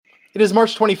It is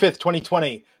March 25th,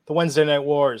 2020, the Wednesday Night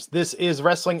Wars. This is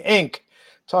Wrestling Inc.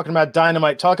 Talking about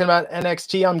Dynamite, talking about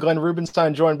NXT. I'm Glenn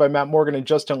Rubenstein, joined by Matt Morgan and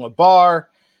Justin LaBar.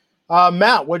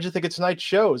 Matt, what did you think of tonight's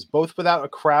shows? Both without a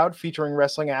crowd, featuring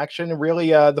wrestling action, and really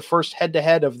the first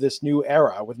head-to-head of this new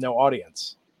era with no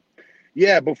audience.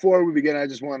 Yeah, before we begin, I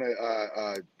just want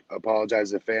to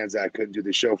apologize to fans that I couldn't do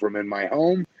the show from in my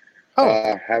home.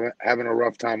 Having a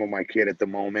rough time with my kid at the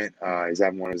moment. He's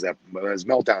having one of his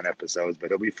meltdown episodes, but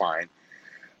he'll be fine.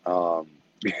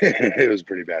 It was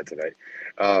pretty bad tonight,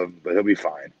 but he'll be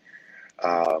fine.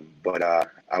 But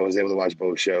I was able to watch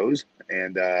both shows,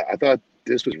 and I thought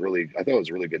it was a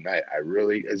really good night. I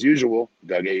really, as usual,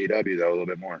 dug AEW though a little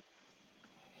bit more.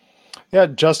 Yeah,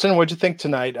 Justin, what'd you think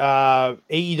tonight?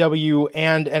 AEW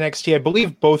and NXT, I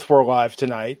believe both were live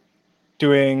tonight,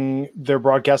 doing their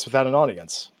broadcast without an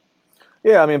audience.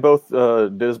 Yeah, I mean, both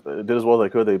did as well as they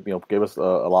could. They gave us a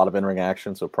lot of in-ring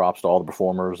action, so props to all the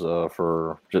performers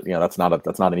for that's not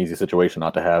an easy situation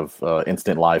not to have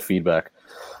instant live feedback.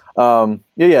 I mean,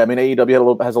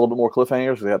 AEW has a little bit more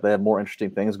cliffhangers. They have more interesting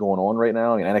things going on right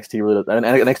now. I mean,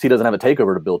 NXT doesn't have a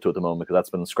takeover to build to at the moment because that's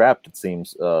been scrapped, it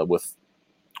seems, with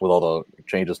all the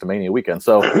changes to Mania weekend.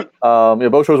 So,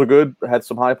 both shows were good, had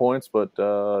some high points, but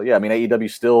I mean, AEW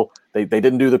still they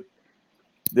didn't do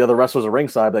the other wrestlers at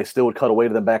ringside, but they still would cut away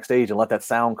to them backstage and let that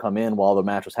sound come in while the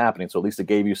match was happening. So at least it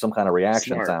gave you some kind of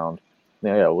reaction sound.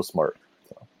 Yeah, it was smart.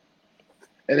 So.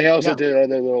 And they also did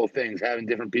other little things, having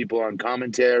different people on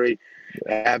commentary,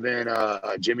 having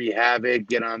Jimmy Havoc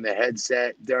get on the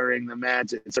headset during the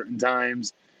match at certain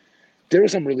times. There were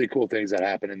some really cool things that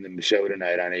happened in the show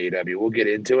tonight on AEW. We'll get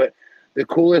into it. The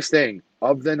coolest thing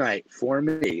of the night for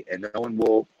me, and no one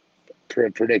will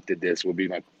predicted this, will be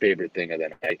my favorite thing of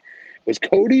the night, was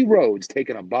Cody Rhodes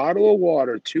taking a bottle of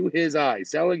water to his eye,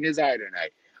 selling his eye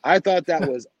tonight. I thought that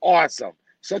was awesome.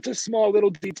 Such a small little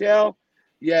detail,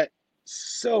 yet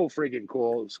so freaking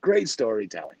cool. It's great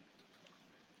storytelling.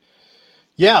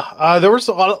 Yeah, there was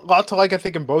a lot to like, I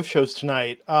think, in both shows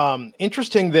tonight.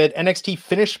 Interesting that NXT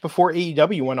finished before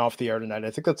AEW went off the air tonight.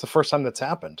 I think that's the first time that's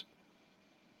happened.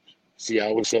 See,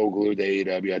 I was so glued to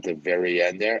AEW at the very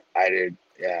end there. I didn't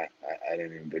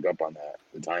even pick up on that,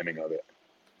 the timing of it.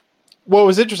 Well, it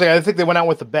was interesting. I think they went out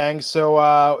with a bang,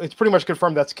 so it's pretty much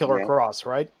confirmed that's Killer Cross,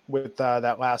 right? With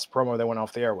that last promo they went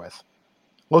off the air with.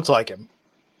 Looks like him.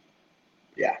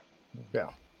 Yeah.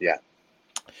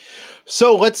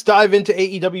 So let's dive into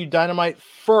AEW Dynamite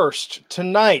first.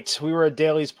 Tonight, we were at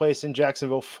Daly's Place in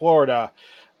Jacksonville, Florida,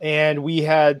 and we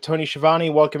had Tony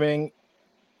Schiavone welcoming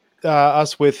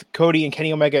us with Cody and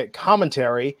Kenny Omega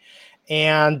commentary,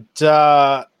 and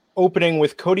opening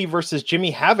with Cody versus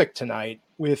Jimmy Havoc tonight,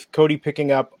 with Cody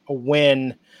picking up a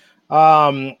win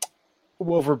over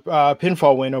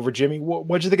pinfall win over Jimmy. What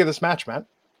did you think of this match, Matt?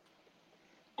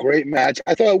 Great match.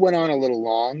 I thought it went on a little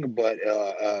long, but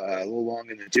a little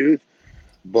long in the tooth.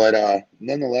 But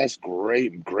nonetheless,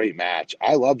 great match.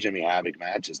 I love Jimmy Havoc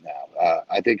matches now.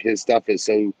 I think his stuff is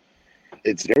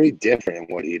it's very different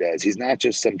in what he does. He's not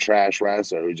just some trash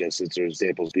wrestler who just sits there and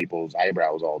staples people's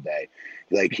eyebrows all day.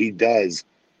 Like he does.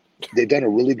 They've done a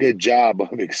really good job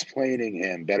of explaining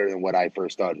him better than what I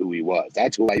first thought who he was.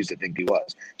 That's who I used to think he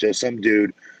was. Just some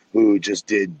dude who just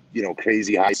did,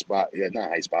 crazy not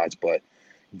high spots, but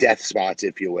death spots,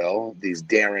 if you will, these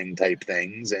daring type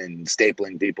things and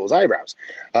stapling people's eyebrows.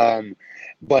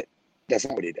 But that's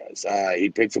not what he does. He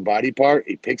picks a body part,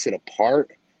 he picks it apart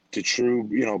to true,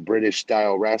 British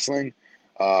style wrestling,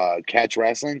 catch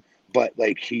wrestling, but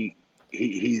like he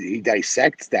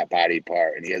dissects that body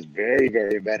part, and he has very,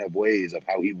 very inventive ways of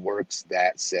how he works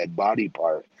that said body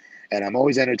part. And I'm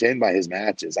always entertained by his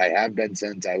matches. I have been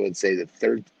since, I would say,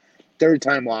 the third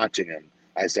time watching him.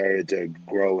 I started to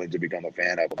grow and to become a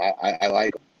fan of him. I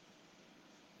like him.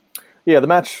 Yeah, the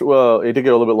match, it did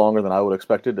get a little bit longer than I would have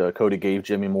expected. Cody gave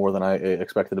Jimmy more than I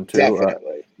expected him to.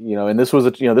 Definitely. And this was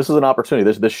this is an opportunity.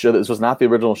 This was not the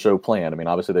original show planned. I mean,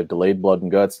 obviously they've delayed Blood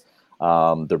and Guts.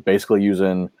 They're basically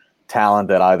using talent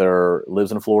that either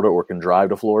lives in Florida or can drive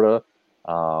to Florida.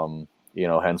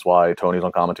 Hence why Tony's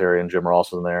on commentary and Jim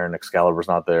Ross is in there and Excalibur's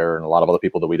not there and a lot of other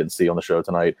people that we didn't see on the show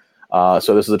tonight.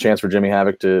 So this is a chance for Jimmy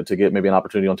Havoc to get maybe an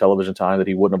opportunity on television time that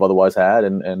he wouldn't have otherwise had,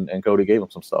 and Cody gave him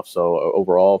some stuff. So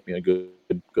overall, good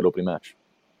opening match.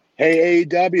 Hey,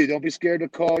 AEW, don't be scared to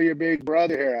call your big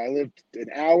brother here. I live an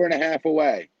hour and a half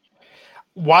away.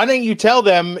 Why don't you tell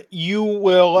them you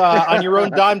will, on your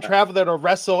own dime, travel there to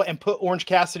wrestle and put Orange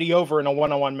Cassidy over in a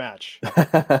one-on-one match?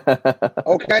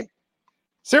 Okay.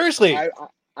 Seriously.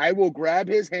 I will grab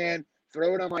his hand,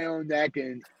 throw it on my own neck,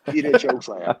 and eat a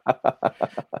chokeslam.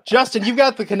 Justin, you've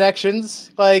got the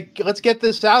connections. Like, let's get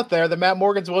this out there that Matt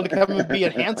Morgan's willing to come and be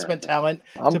enhancement talent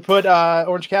to put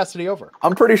Orange Cassidy over.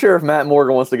 I'm pretty sure if Matt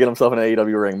Morgan wants to get himself in an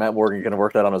AEW ring, Matt Morgan can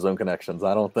work that on his own connections.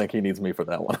 I don't think he needs me for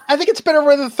that one. I think it's better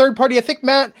with a third party. I think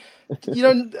Matt,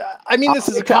 I mean, this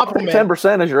is a compliment.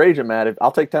 10% as your agent, Matt.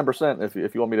 I'll take 10%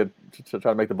 if you want me to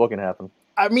try to make the booking happen.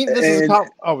 I mean, this is a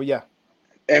compliment. Oh, yeah.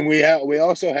 And we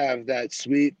also have that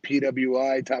sweet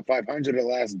PWI top 500 of the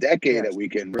last decade that we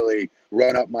can really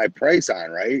run up my price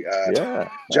on, right?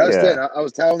 Justin, I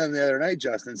was telling him the other night,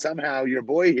 Justin, somehow your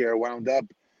boy here wound up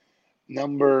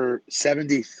number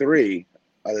 73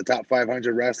 of the top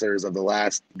 500 wrestlers of the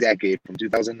last decade from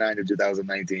 2009 to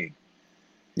 2019.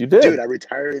 You did? Dude, I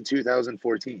retired in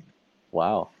 2014.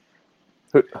 Wow.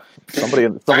 I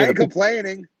ain't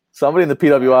complaining. Somebody in the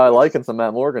PWI liking some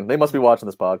Matt Morgan. They must be watching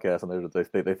this podcast, and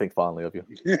they think fondly of you.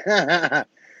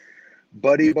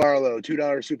 Buddy Barlow,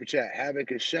 $2 super chat.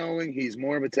 Havoc is showing he's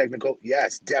more of a technical.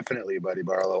 Yes, definitely, Buddy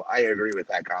Barlow. I agree with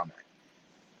that comment.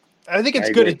 I think it's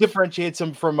good. It differentiates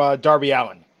him from Darby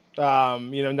Allin.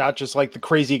 Not just like the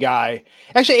crazy guy.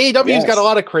 Actually, AEW's got a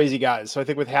lot of crazy guys. So I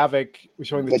think with Havoc, we're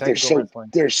showing the technical wrestling.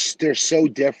 They're so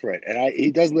different, and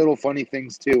he does little funny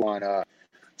things too on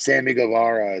Sammy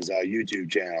Guevara's YouTube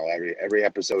channel. Every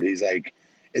episode, he's like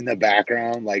in the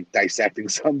background, like dissecting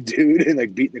some dude and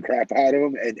like beating the crap out of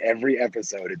him. And every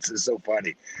episode, it's just so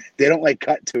funny. They don't like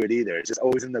cut to it either. It's just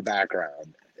always in the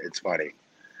background. It's funny.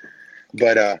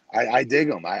 But I dig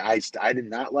him. I did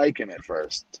not like him at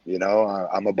first.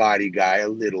 I'm a body guy, a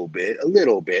little bit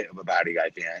of a body guy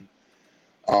fan.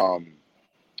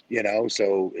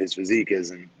 So his physique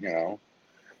isn't,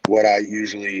 what I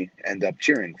usually end up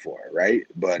cheering for, right?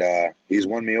 But he's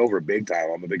won me over big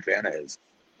time. I'm a big fan of his.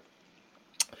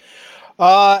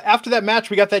 After that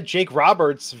match, we got that Jake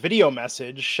Roberts video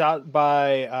message shot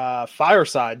by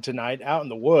Fireside tonight out in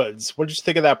the woods. What did you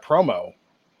think of that promo?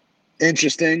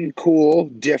 Interesting, cool,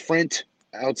 different,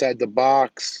 outside the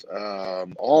box,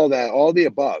 all the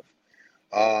above.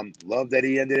 Love that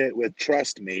he ended it with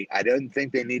 "trust me." I didn't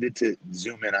think they needed to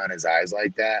zoom in on his eyes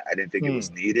like that. I didn't think it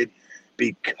was needed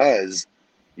because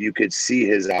you could see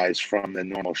his eyes from the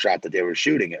normal shot that they were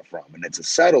shooting it from, and it's a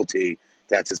subtlety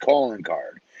that's his calling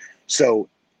card. So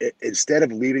instead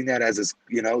of leaving that as his,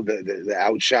 the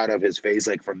outshot of his face,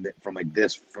 like from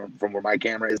where my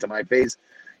camera is to my face,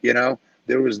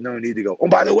 there was no need to go, oh,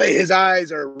 by the way, his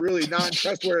eyes are really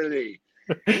non-trustworthy.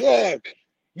 Look,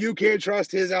 you can't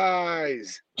trust his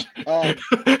eyes. Do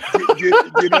you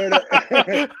know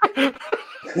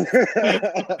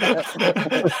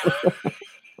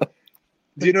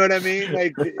do you know what I mean?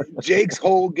 Like, Jake's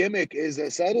whole gimmick is the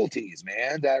subtleties,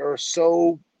 man, that are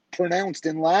so pronounced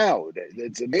and loud.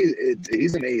 It's amazing.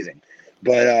 He's amazing.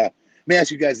 But let me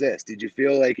ask you guys this. Did you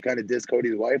feel like you kind of dissed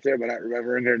Cody's wife there by not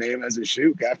remembering her name as a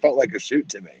shoot? That felt like a shoot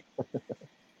to me.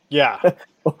 Yeah.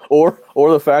 or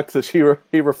the fact that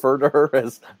he referred to her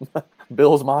as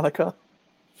Bill's Monica.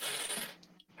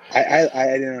 I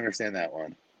didn't understand that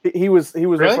one. He was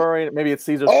really? Referring, maybe it's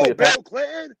Caesar's Cleopatra. Bill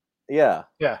Clinton? Yeah.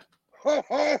 Yeah. Oh,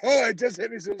 it just hit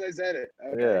me as soon as I said it.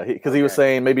 Okay. Yeah, because he was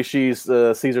saying maybe she's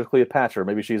Caesar's Cleopatra,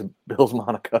 maybe she's Bill's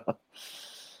Monica.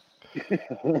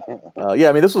 Yeah,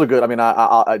 I mean, this was a good. I mean,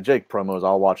 I Jake promos.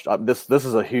 I'll watch. This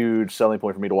is a huge selling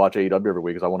point for me to watch AEW every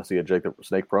week because I want to see a Jake the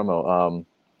Snake promo.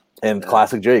 And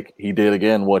classic Jake, he did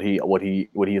again what he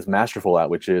is masterful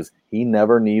at, which is he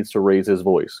never needs to raise his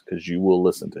voice because you will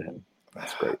listen to him.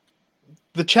 That's great.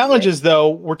 The challenge is, though,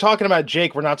 we're talking about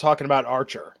Jake. We're not talking about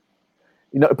Archer.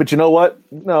 But you know what?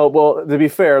 No, well, to be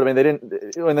fair, I mean, they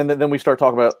didn't. And then we start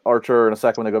talking about Archer in a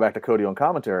second when they go back to Cody on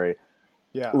commentary.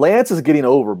 Yeah, Lance is getting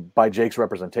over by Jake's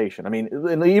representation. I mean,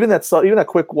 and even that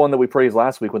quick one that we praised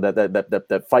last week with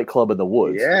that Fight Club in the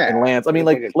woods. Yeah, and Lance. I mean,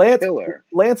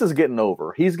 Lance is getting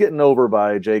over. He's getting over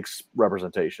by Jake's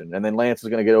representation, and then Lance is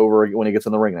going to get over when he gets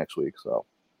in the ring next week. So.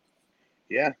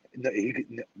 Yeah,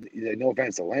 no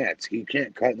offense to Lance, he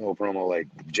can't cut no promo like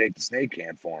Jake the Snake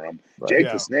can for him. Right.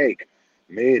 Jake the Snake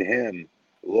made him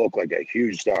look like a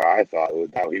huge star, I thought,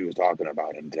 with how he was talking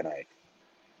about him tonight.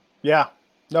 Yeah.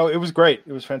 No, it was great.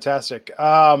 It was fantastic.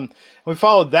 We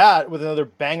followed that with another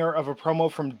banger of a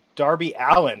promo from Darby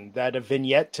Allin, a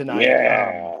vignette tonight.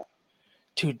 Yeah.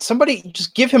 Dude, somebody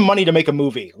just give him money to make a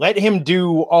movie. Let him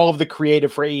do all of the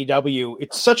creative for AEW.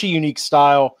 It's such a unique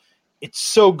style. It's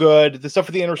so good. The stuff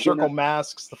with the inner circle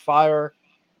masks, the fire.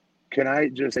 Can I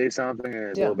just say something?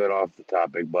 It's a little bit off the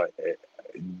topic, but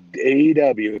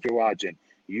AEW, if you're watching,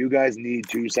 you guys need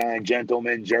to sign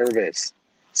Gentleman Jervis.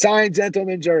 Sign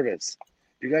Gentleman Jervis.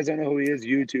 If you guys don't know who he is,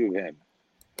 YouTube him.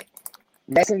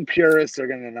 Wrestling purists are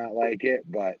going to not like it,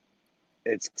 but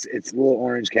it's a little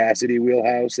Orange Cassidy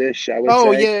wheelhouse ish, I would say.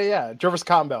 Oh yeah. Jervis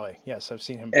Cottonbelly. Yes, I've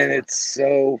seen him before. And it's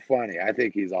so funny. I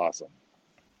think he's awesome.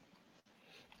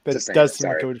 That does seem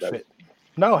like it would fit.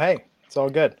 No, hey, it's all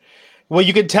good. Well,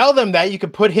 you could tell them that you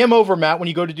could put him over, Matt, when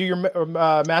you go to do your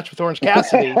match with Orange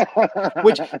Cassidy.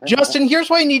 Which, Justin, here's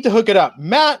why you need to hook it up,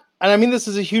 Matt. And I mean, this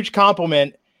is a huge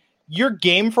compliment. You're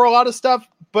game for a lot of stuff,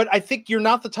 but I think you're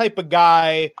not the type of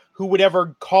guy who would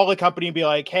ever call a company and be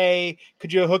like, "Hey,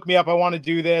 could you hook me up? I want to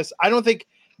do this." I don't think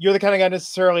you're the kind of guy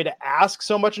necessarily to ask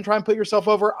so much and try and put yourself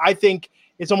over. I think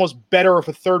it's almost better if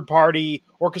a third party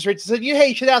orchestrates and said, "Hey,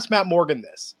 you should ask Matt Morgan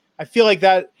this." I feel like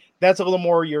that's a little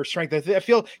more your strength. I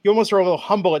feel you almost are a little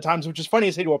humble at times, which is funny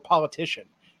to say to a politician,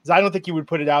 because I don't think you would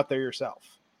put it out there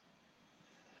yourself.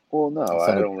 Well, no,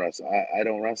 I don't wrestle. I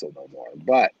don't wrestle no more.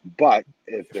 But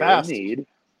if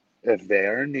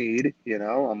they're in need, you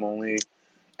know, I'm only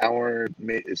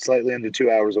slightly under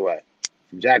 2 hours away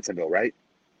from Jacksonville, right?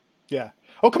 Yeah.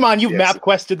 Oh, come on, you've map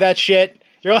quested that shit.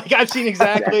 You're like, I've seen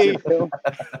exactly.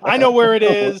 I know where it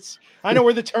is. I know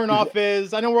where the turnoff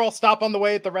is. I know where I'll stop on the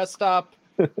way at the rest stop.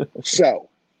 So,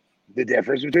 the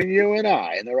difference between you and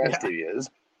I and the rest of you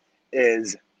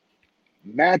is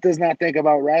Matt does not think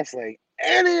about wrestling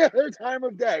any other time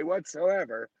of day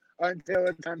whatsoever until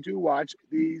it's time to watch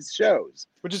these shows,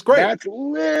 which is great. That's a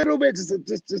little bit, just a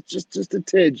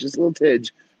little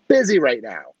tidge, busy right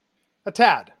now. A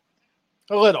tad,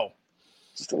 a little,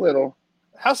 just a little.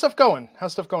 How's stuff going?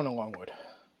 How's stuff going in Longwood?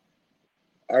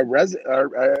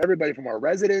 Everybody from our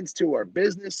residents to our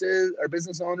business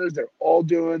owners, they're all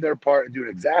doing their part and doing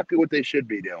exactly what they should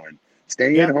be doing.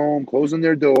 Staying home, closing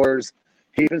their doors,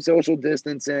 keeping social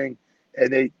distancing,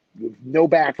 and they no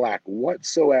backlash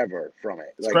whatsoever from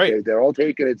it. It's great. They're all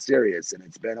taking it serious, and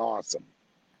it's been awesome.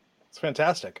 It's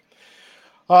fantastic.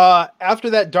 After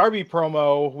that Darby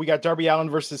promo, we got Darby Allin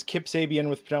versus Kip Sabian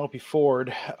with Penelope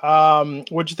Ford.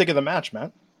 What'd you think of the match,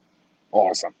 man?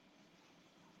 Awesome.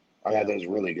 I thought that was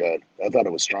really good. I thought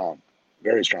it was strong.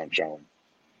 Very strong showing.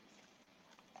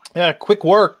 Yeah, quick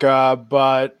work,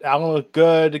 but Allin looked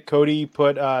good. Cody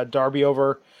put Darby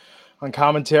over on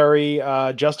commentary.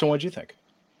 Justin, what'd you think?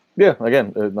 Yeah,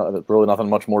 again, really nothing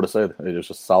much more to say. It was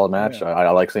just a solid match. Yeah. I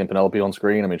like seeing Penelope on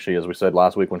screen. I mean, she, as we said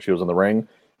last week when she was in the ring,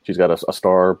 she's got a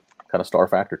star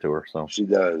factor to her. So she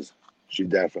does. She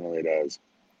definitely does.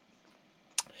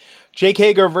 Jake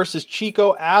Hager versus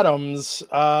Chico Adams.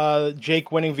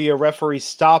 Jake winning via referee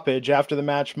stoppage after the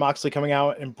match. Moxley coming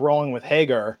out and brawling with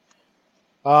Hager.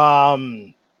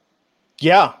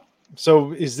 Yeah.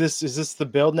 So is this the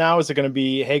build now? Is it going to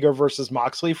be Hager versus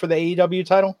Moxley for the AEW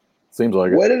title? Seems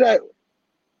like it.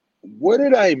 What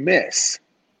did I miss?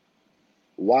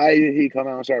 Why did he come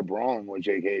out and start brawling with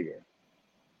Jake Hager?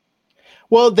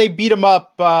 Well, they beat him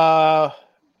up.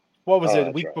 What was it?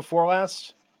 A week before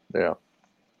last? Yeah.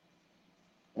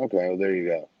 Okay, well, there you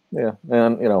go. Yeah,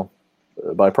 and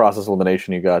by process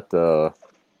elimination, you got some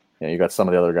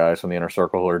of the other guys from the inner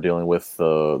circle who are dealing with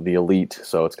the elite.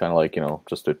 So it's kind of like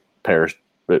just it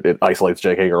isolates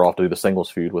Jake Hager off to do the singles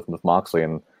feud with Moxley.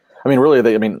 And I mean, really,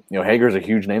 Hager's a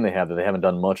huge name they have that they haven't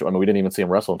done much. I mean, we didn't even see him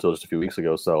wrestle until just a few weeks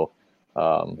ago. So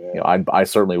I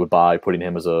certainly would buy putting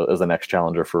him as the next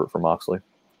challenger for Moxley.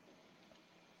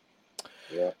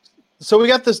 Yeah. So we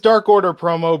got this Dark Order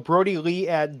promo, Brody Lee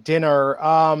at dinner.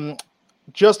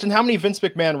 Justin, how many Vince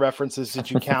McMahon references did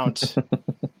you count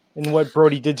in what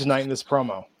Brody did tonight in this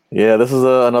promo? Yeah, this is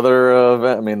another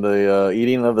event. I mean, the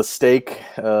eating of the steak,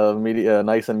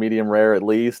 nice and medium rare at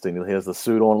least, and he has the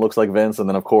suit on, looks like Vince, and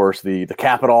then of course the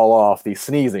cap it all off, the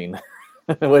sneezing,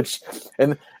 which,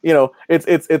 and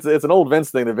it's an old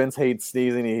Vince thing that Vince hates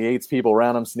sneezing. He hates people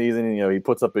around him sneezing, and he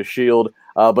puts up his shield.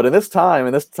 But in this time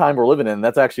we're living in,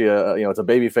 that's actually it's a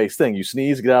babyface thing. You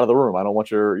sneeze, get out of the room. I don't want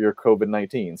your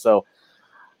COVID-19. So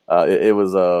it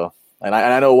was and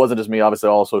I know it wasn't just me. Obviously,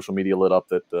 all social media lit up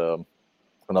that.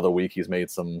 Another week he's made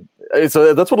some.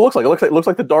 So that's what it looks like. It looks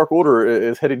like the Dark Order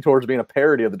is heading towards being a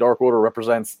parody of the Dark Order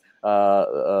represents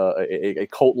a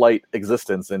cult-like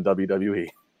existence in WWE.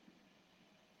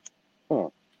 Huh.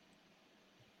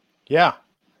 Yeah,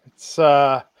 it's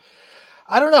I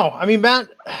don't know. I mean, Matt,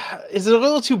 is it a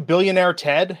little too billionaire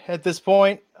Ted at this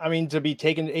point? I mean, to be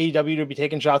taking AEW to be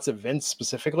taking shots at Vince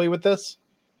specifically with this.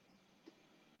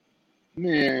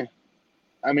 Yeah.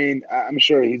 I mean, I'm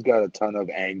sure he's got a ton of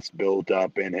angst built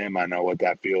up in him. I know what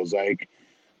that feels like.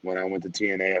 When I went to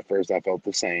TNA at first, I felt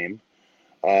the same.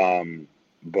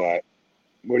 But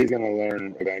what he's going to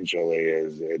learn eventually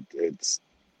is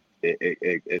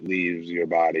it leaves your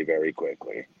body very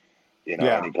quickly.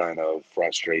 Any kind of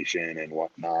frustration and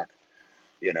whatnot.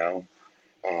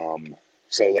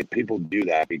 So like people do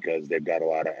that because they've got a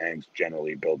lot of angst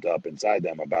generally built up inside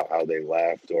them about how they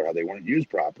left or how they weren't used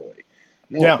properly.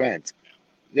 No offense.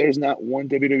 There's not one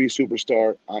WWE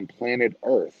superstar on planet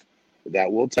Earth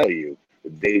that will tell you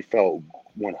they felt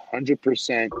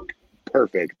 100%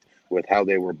 perfect with how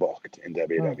they were booked in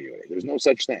WWE. There's no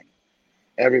such thing.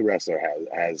 Every wrestler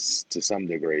has to some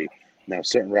degree. Now,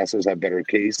 certain wrestlers have better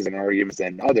cases and arguments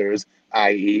than others,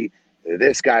 i.e.,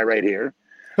 this guy right here.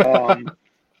 But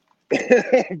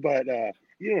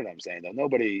you know what I'm saying, though. I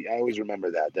always remember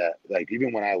that like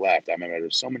even when I left, I remember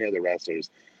there's so many other wrestlers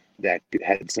that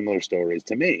had similar stories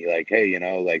to me. Like, hey, you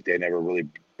know, like they never really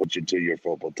put you to your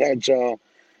full potential,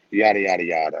 yada, yada,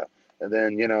 yada. And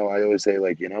then, you know, I always say,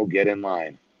 like, you know, get in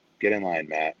line,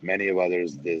 Matt. Many of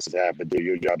others, this has happened to.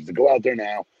 Your job is to go out there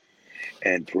now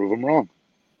and prove them wrong.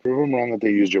 Prove them wrong that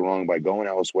they used you wrong by going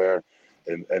elsewhere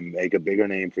and make a bigger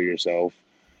name for yourself.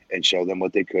 And show them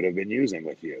what they could have been using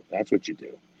with you. That's what you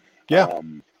do. Yeah.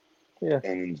 Yeah.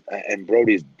 And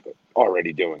Brody's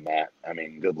already doing that. I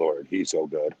mean, good Lord, he's so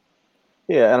good.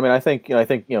 Yeah, I mean, I think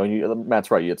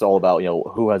Matt's right. It's all about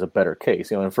who has a better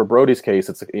case. And for Brody's case,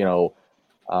 it's I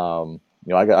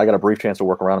got a brief chance to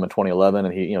work around him in 2011,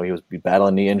 and he was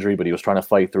battling knee injury, but he was trying to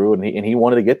fight through it, and he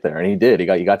wanted to get there, and he did. He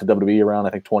got to WWE around I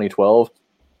think 2012.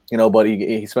 But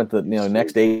he spent the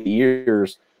next 8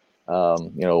 years.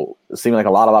 Seeming like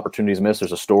a lot of opportunities missed.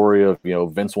 There's a story of,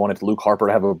 Vince wanted Luke Harper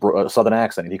to have a Southern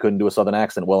accent, and he couldn't do a Southern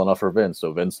accent well enough for Vince.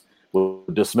 So Vince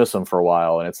would dismiss him for a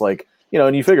while. And it's like,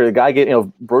 and you figure the guy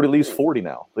Brody Lee's 40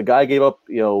 now. The guy gave up,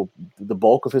 the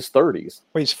bulk of his 30s.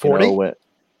 Wait, he's 40?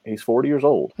 He's 40 years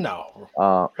old. No.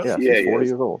 Yes, he's 40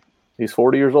 years old. He's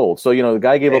 40 years old. So, the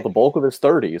guy gave up the bulk of his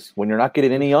 30s. When you're not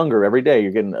getting any younger every day,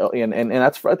 you're getting, and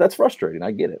that's frustrating.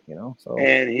 I get it, So.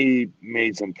 And he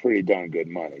made some pretty darn good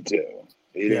money, too.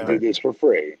 He didn't do this for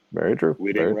free. Very true.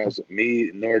 We didn't wrestle. Me,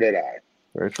 nor did I.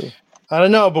 Very true. I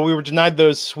don't know, but we were denied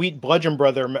those sweet Bludgeon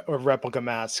Brother replica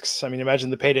masks. I mean, imagine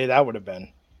the payday that would have been.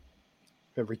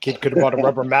 Every kid could have bought a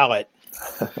rubber mallet.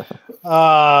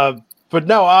 But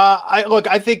no,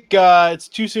 I think it's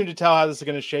too soon to tell how this is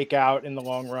going to shake out in the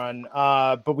long run.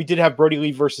 But we did have Brody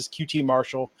Lee versus QT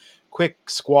Marshall. Quick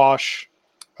squash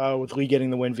with Lee getting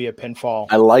the win via pinfall.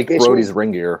 I like Brody's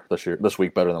ring gear this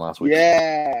week better than last week.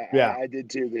 Yeah. I did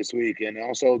too this week. And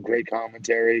also great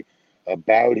commentary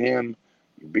about him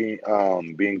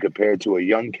being compared to a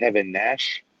young Kevin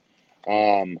Nash.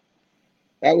 That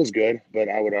was good, but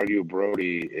I would argue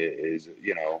Brody is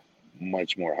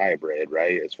much more hybrid,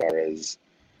 right? As far as,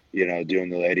 doing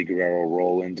the Eddie Guerrero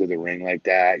roll into the ring like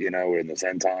that, or in the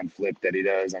senton flip that he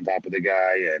does on top of the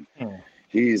guy. And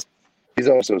he's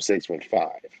also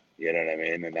 6'5", you know what I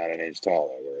mean? And not an inch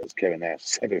taller, whereas Kevin Nash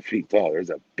is 7 feet tall. There's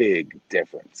a big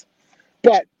difference.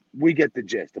 But we get the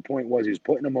gist. The point was he was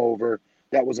putting him over.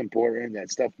 That was important. That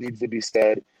stuff needs to be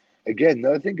said. Again,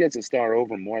 nothing gets a star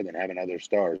over more than having other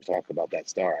stars talk about that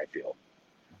star, I feel.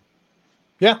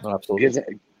 Yeah,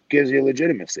 absolutely. Gives you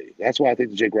legitimacy. That's why I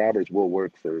think Jake Roberts will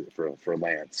work for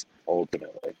Lance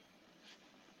ultimately.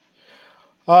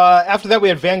 After that, we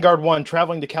had Vanguard 1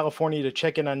 traveling to California to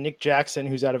check in on Nick Jackson,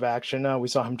 who's out of action. We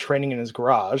saw him training in his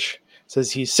garage. It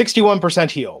says he's 61%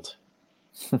 healed.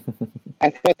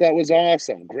 I thought that was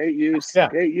awesome. Great use. Yeah.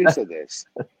 Great use of this.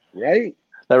 Right?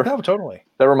 Totally.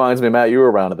 That reminds me, Matt, you were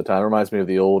around at the time. It reminds me of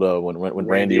the old when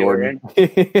Randy Orton.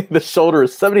 The shoulder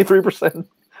is 73%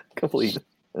 complete.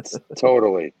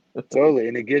 Totally.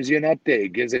 And it gives you an update. It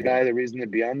gives a guy the reason to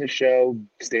be on the show,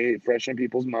 stay fresh in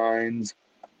people's minds.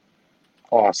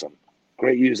 Awesome.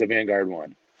 Great use of Vanguard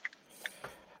 1.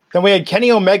 Then we had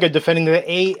Kenny Omega defending the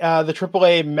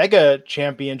AAA Mega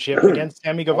Championship against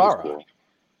Sammy Guevara.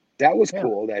 That was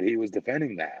cool that he was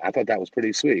defending that. I thought that was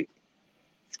pretty sweet.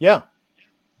 Yeah.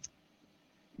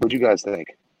 What'd you guys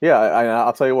think? Yeah,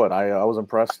 I'll tell you what. I was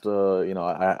impressed.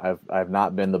 I've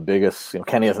not been the biggest.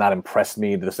 Kenny has not impressed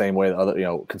me the same way that other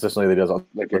consistently that he does.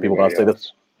 Like people gotta say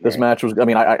this match was. I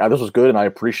mean, this was good, and I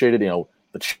appreciated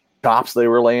the chops they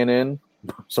were laying in,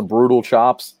 some brutal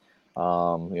chops.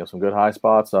 Some good high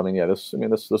spots. I mean, this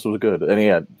was good.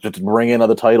 And just to bring in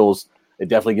other titles, it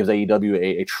definitely gives AEW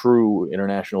a true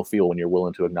international feel when you're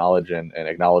willing to acknowledge and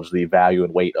acknowledge the value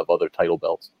and weight of other title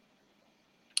belts.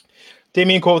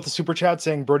 Damian Cole with the super chat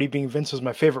saying Brody being Vince was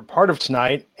my favorite part of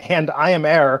tonight. And I am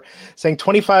Air saying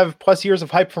 25 plus years of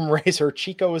hype from Razor.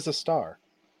 Chico is a star.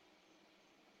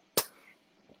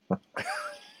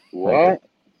 What?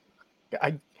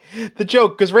 The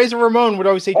joke, because Razor Ramon would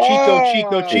always say Chico.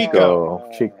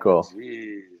 Chico.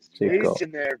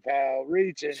 Reaching there, pal.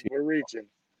 Reaching. We're reaching.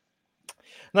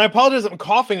 And I apologize, I'm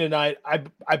coughing tonight.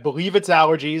 I believe it's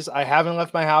allergies. I haven't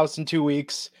left my house in 2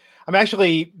 weeks. I'm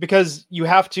actually, because you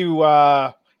have to,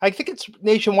 I think it's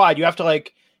nationwide. You have to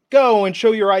like go and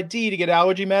show your ID to get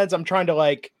allergy meds. I'm trying to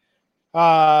like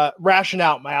ration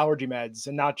out my allergy meds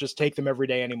and not just take them every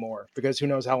day anymore, because who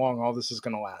knows how long all this is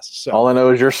going to last. So all I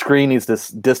know is your screen needs to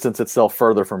distance itself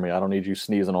further from me. I don't need you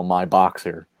sneezing on my box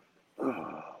here.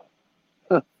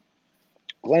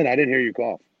 Glenn, I didn't hear you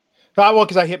cough. Well,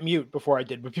 because I hit mute before I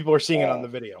did, but people are seeing it on the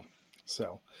video.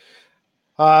 So,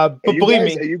 but believe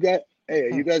me, are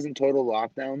you guys in total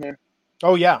lockdown there?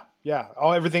 Oh yeah,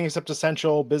 everything except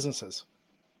essential businesses.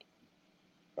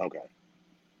 Okay.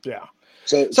 Yeah.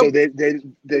 So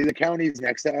the counties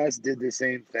next to us did the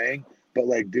same thing, but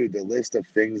like, dude, the list of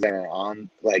things that are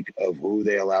on, like, of who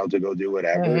they allowed to go do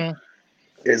whatever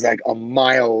is like a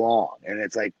mile long, and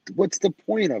it's like, what's the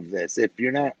point of this if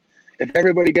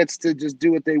everybody gets to just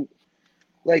do what they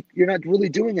like? You're not really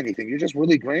doing anything. You're just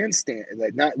really grandstanding.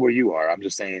 Like, not where you are. I'm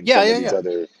just saying these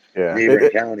other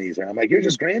neighboring counties. And I'm like, you're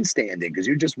just grandstanding because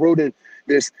you just wrote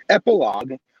this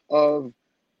epilogue of,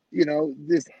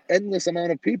 this endless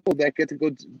amount of people that could go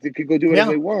do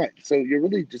whatever they want. So you're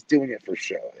really just doing it for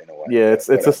show in a way. Yeah, it's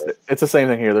the same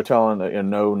thing here. They're telling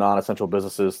no non-essential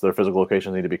businesses, their physical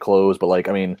locations need to be closed. But like,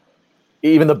 I mean,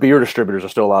 even the beer distributors are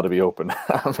still allowed to be open.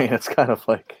 I mean, it's kind of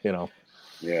like, Yeah.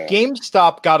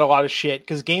 GameStop got a lot of shit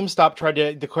because GameStop tried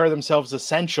to declare themselves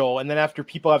essential, and then after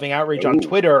people having outrage on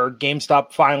Twitter,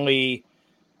 GameStop finally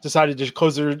decided to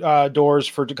close their doors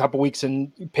for a couple weeks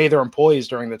and pay their employees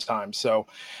during the time. So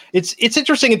it's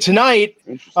interesting. And tonight,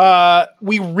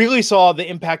 we really saw the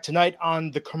impact tonight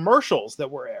on the commercials that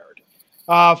were aired.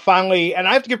 Finally, and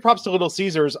I have to give props to Little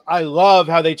Caesars. I love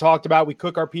how they talked about we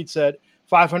cook our pizza at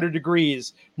 500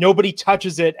 degrees. Nobody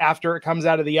touches it after it comes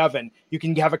out of the oven. You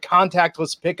can have a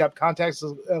contactless pickup,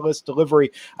 contactless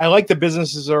delivery. I like the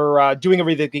businesses are doing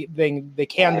everything they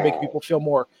can to make people feel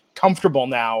more comfortable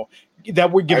now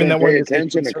that we're giving them. I didn't pay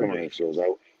attention to commercials.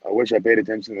 I wish I paid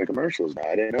attention to the commercials. Now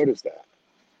I didn't notice that.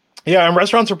 Yeah, and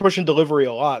restaurants are pushing delivery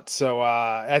a lot. So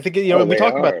I think we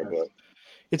talked about this.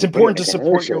 It's important to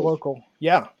support your local.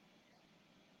 Yeah.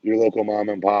 Your local mom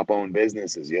and pop owned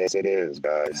businesses. Yes, it is,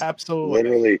 guys. Absolutely.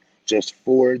 Literally just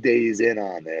 4 days in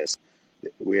on this,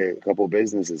 we have a couple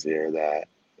businesses here that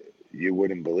you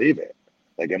wouldn't believe it.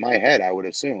 Like, in my head, I would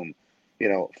assume,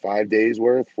 5 days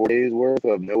worth, 4 days worth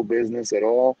of no business at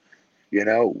all,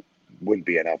 wouldn't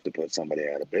be enough to put somebody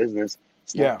out of business.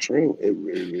 It's not true.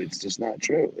 It's just not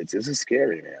true. This is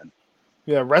scary, man.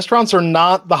 Yeah, restaurants are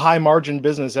not the high margin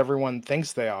business everyone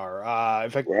thinks they are. In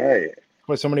fact, right.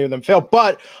 So many of them fail.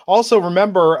 But also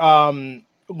remember,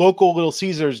 local Little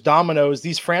Caesars, Domino's,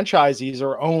 these franchisees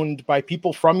are owned by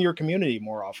people from your community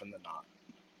more often than not.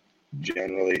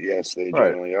 Generally, yes, they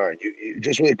generally are. You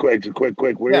just really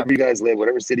quick, wherever you guys live,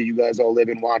 whatever city you guys all live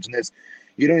in watching this,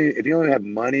 if you don't have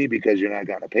money because you're not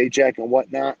getting a paycheck and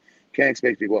whatnot, can't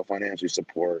expect people to financially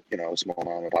support, small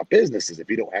mom and pop businesses if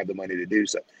you don't have the money to do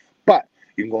so. But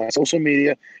you can go on social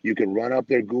media. You can run up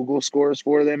their Google scores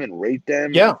for them and rate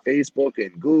them on Facebook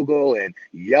and Google and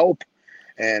Yelp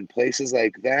and places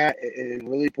like that, and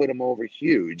really put them over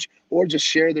huge. Or just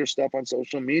share their stuff on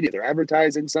social media. They're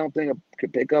advertising something, a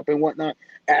pickup and whatnot.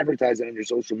 Advertise it on your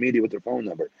social media with their phone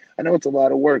number. I know it's a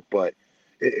lot of work, but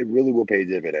it really will pay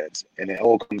dividends. And it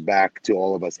all comes back to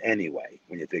all of us anyway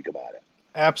when you think about it.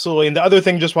 Absolutely. And the other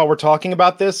thing, just while we're talking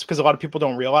about this, because a lot of people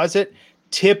don't realize it,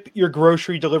 tip your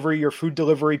grocery delivery, your food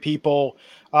delivery people.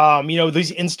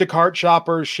 These Instacart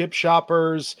shoppers, Ship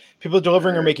shoppers, people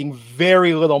delivering are making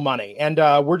very little money. And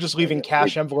we're just leaving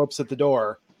cash envelopes at the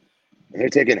door. And they're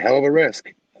taking hell of a risk.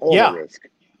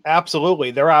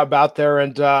 Absolutely. They're out there.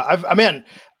 And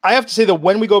I have to say that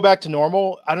when we go back to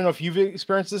normal, I don't know if you've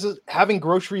experienced this, having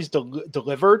groceries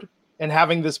delivered and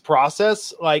having this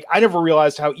process, like, I never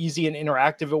realized how easy and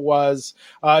interactive it was.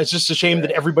 It's just a shame that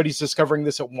everybody's discovering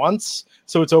this at once,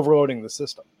 so it's overloading the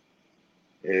system.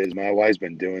 It is. My wife's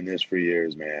been doing this for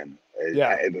years, man.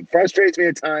 It frustrates me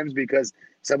at times because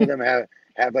some of them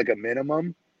have like a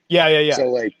minimum. Yeah. So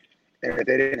like, and if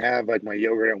they didn't have like my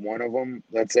yogurt at one of them,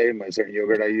 let's say my certain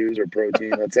yogurt I use or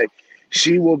protein, let's say,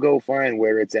 she will go find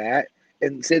where it's at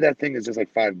and say that thing is just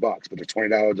like $5, but a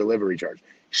 $20 delivery charge.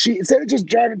 She, instead of just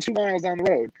driving 2 miles down the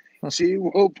road, she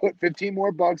will put 15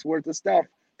 more bucks worth of stuff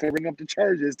to bring up the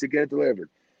charges to get it delivered.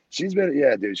 She's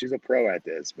a pro at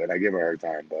this, but I give her a hard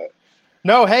time. But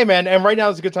no, hey man, and right now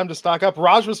is a good time to stock up.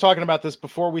 Raj was talking about this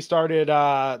before we started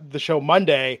the show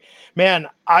Monday. Man,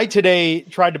 I today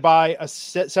tried to buy a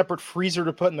separate freezer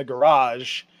to put in the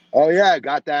garage. Oh yeah,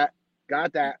 got that.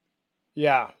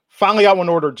 Yeah, finally got one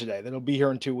ordered today. That'll be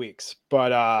here in 2 weeks.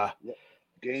 But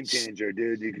game changer,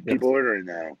 dude. You can keep ordering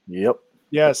now. Yep.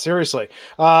 Yeah, seriously.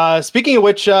 Speaking of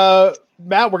which,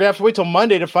 Matt, we're gonna have to wait till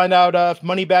Monday to find out if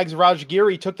Moneybags Raj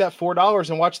Giri took that $4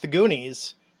 and watched the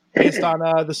Goonies based on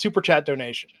the super chat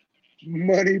donation.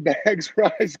 Moneybags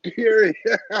Raj Giri.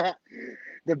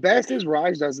 The best is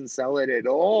Raj doesn't sell it at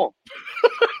all.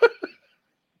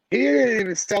 He didn't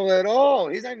even sell it at all.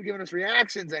 He's not even giving us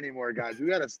reactions anymore, guys. We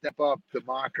got to step up the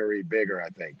mockery bigger, I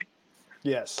think.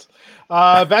 Yes.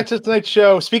 Back to tonight's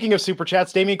show. Speaking of super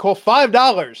chats, Damian Cole,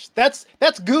 $5.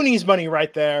 That's Goonies money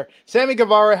right there. Sammy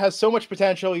Guevara has so much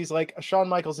potential. He's like a Shawn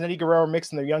Michaels and Eddie Guerrero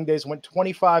mixed in their young days. Went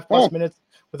 25 plus minutes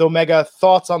with Omega.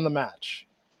 Thoughts on the match?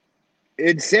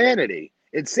 Insanity.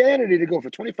 Insanity to go for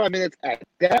 25 minutes at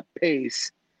that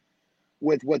pace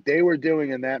with what they were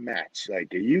doing in that match.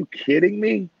 Like, are you kidding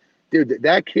me? Dude,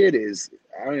 that kid is,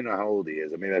 I don't even know how old he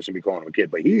is. I mean, I shouldn't be calling him a kid,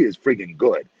 but he is freaking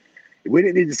good. We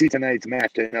didn't need to see tonight's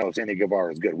match to know if Sammy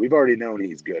Guevara is good. We've already known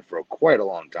he's good for quite a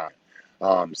long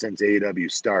time, since AEW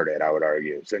started, I would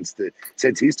argue. Since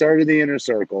he started the Inner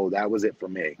Circle, that was it for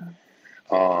me.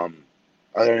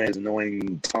 Other than his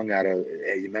annoying tongue out of,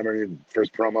 hey, you remember the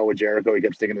first promo with Jericho? He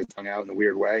kept sticking his tongue out in a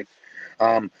weird way.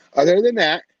 Other than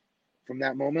that, from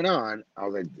that moment on, I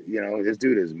was like, this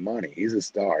dude is money. He's a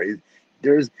star.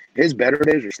 His better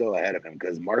days are still ahead of him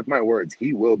because, mark my words,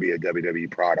 he will be a WWE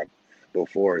product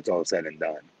before it's all said and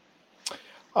done.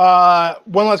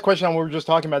 One last question on what we were just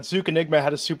talking about. Zook Enigma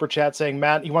had a super chat saying,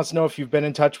 Matt, he wants to know if you've been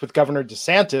in touch with Governor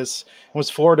DeSantis and was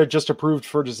Florida just approved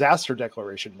for disaster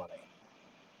declaration money?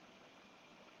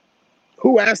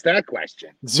 Who asked that question?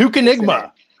 Zook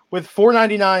Enigma with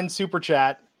 $4.99 super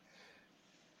chat.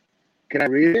 Can I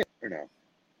read it or no?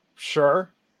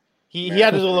 Sure. He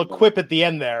had a little quip at the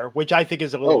end there, which I think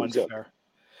is a little unfair.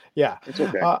 Yeah. It's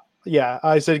okay.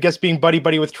 I said, I guess being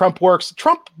buddy with Trump works.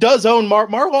 Trump does own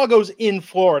Mar-a-Lago's in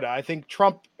Florida. I think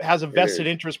Trump has a vested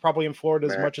interest probably in Florida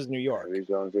as much as New York. He's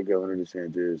on to Governor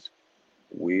DeSantis.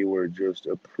 We were just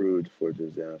approved for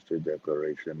disaster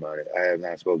declaration money. I have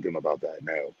not spoken to him about that,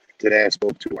 no. Today I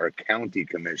spoke to our county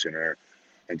commissioner,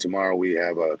 and tomorrow we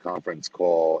have a conference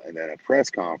call and then a press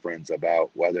conference about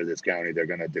whether this county, they're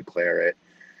going to declare it.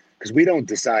 Because we don't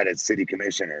decide as city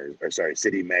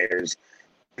mayors,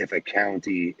 if a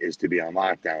county is to be on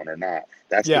lockdown or not.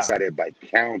 That's decided by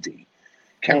county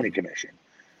commission.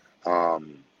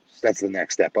 That's the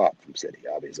next step up from city,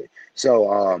 obviously.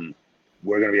 So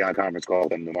we're going to be on a conference call with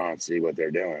them tomorrow and see what they're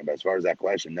doing. But as far as that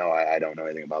question, no, I don't know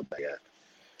anything about that yet.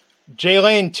 Jay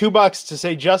Lane, $2 to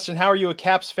say, Justin, how are you a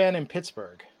Caps fan in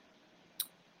Pittsburgh?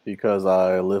 Because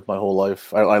I lived my whole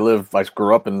life. I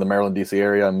grew up in the Maryland, D.C.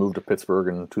 area. I moved to Pittsburgh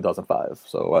in 2005.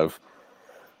 So I've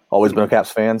always been a Caps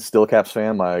fan, still a Caps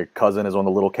fan. My cousin is on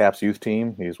the Little Caps youth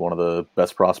team. He's one of the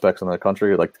best prospects in the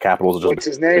country. Like, the Capitals is just What's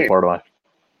his name? Part of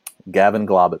Gavin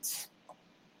Globitz.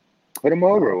 Put him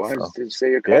over. Why don't you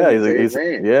say your cousin? Yeah, his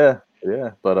name. Yeah.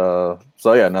 But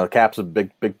the Caps a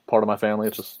big part of my family.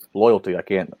 It's just loyalty. I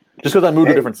can't. Just because I moved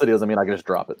to a different city doesn't mean I can just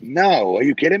drop it. No, are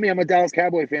you kidding me? I'm a Dallas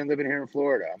Cowboy fan living here in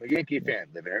Florida. I'm a Yankee fan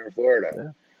living here in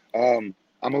Florida. Yeah.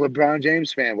 I'm a LeBron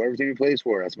James fan. Whatever team he plays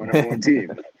for, that's my number one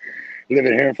team.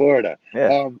 Living here in Florida.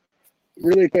 Yeah.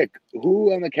 Really quick,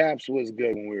 who on the Caps was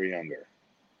good when we were younger?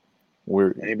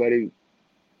 Anybody?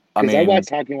 Because I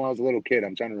watched hockey when I was a little kid.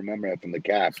 I'm trying to remember it from the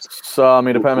Caps. So I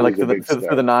mean, depending like through the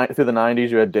 90s,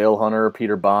 you had Dale Hunter,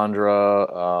 Peter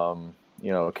Bondra,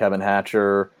 Kevin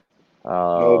Hatcher.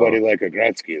 Nobody like a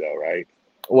Gretzky, though, right?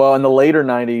 Well, in the later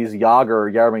 90s,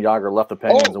 Jaromir Jagr left the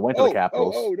Penguins and went to the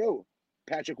Capitals. No.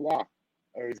 Patrick Waugh.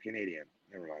 Or he's Canadian.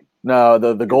 Never mind. No,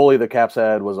 the goalie the Caps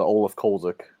had was Olaf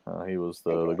Kolzig. He was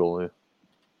the goalie.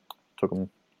 Took him.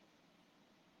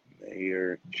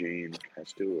 Mayor Jane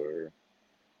Castor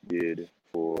did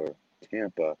for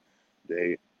Tampa.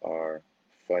 They are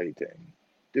fighting.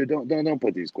 Dude, don't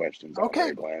put these questions on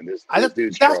me, Glenn. This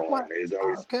dude's trolling.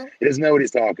 He doesn't know what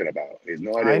he's talking about. He has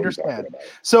no idea what he's talking about.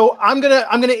 So I'm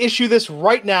gonna issue this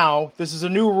right now. This is a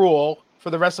new rule for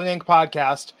the Wrestling Inc.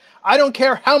 podcast. I don't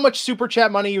care how much super chat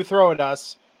money you throw at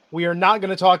us. We are not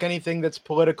going to talk anything that's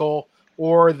political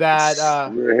or that.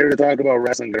 We're here to talk about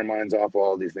wrestling. Their minds off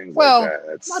all these things like that.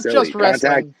 That's not silly. Just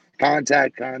wrestling.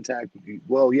 Contact.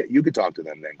 Well, yeah, you could talk to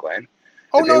them then, Glenn.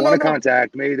 If they want to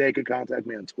contact me, they could contact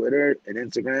me on Twitter and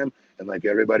Instagram, and like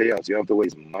everybody else, you don't have to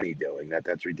waste money doing that.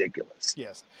 That's ridiculous.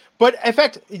 Yes, but in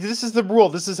fact, this is the rule.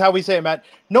 This is how we say it, Matt.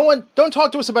 Don't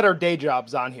talk to us about our day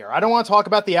jobs on here. I don't want to talk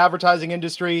about the advertising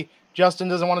industry. Justin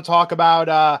doesn't want to talk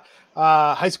about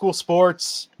high school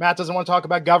sports. Matt doesn't want to talk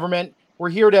about government. We're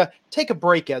here to take a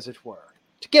break, as it were,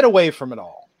 to get away from it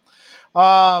all.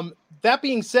 That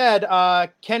being said,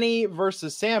 Kenny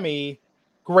versus Sammy.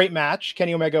 Great match.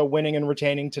 Kenny Omega winning and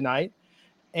retaining tonight.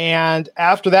 And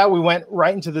after that, we went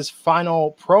right into this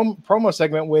final promo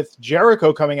segment with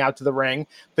Jericho coming out to the ring,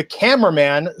 the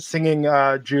cameraman singing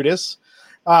Judas,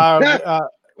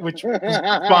 which was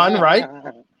fun, right?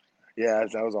 Yeah,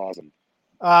 that was awesome.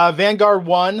 Vanguard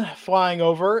 1 flying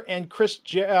over, and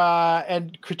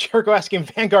and Jericho asking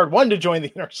Vanguard 1 to join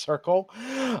the Inner Circle.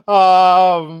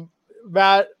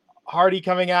 Matt Hardy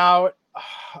coming out.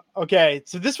 Okay,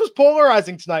 so this was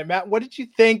polarizing tonight. Matt, what did you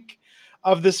think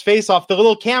of this face-off, the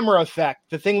little camera effect,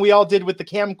 the thing we all did with the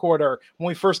camcorder when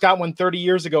we first got one 30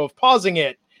 years ago of pausing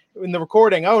it in the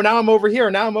recording? Oh, now I'm over here.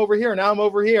 Now I'm over here. Now I'm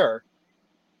over here.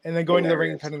 And then going to the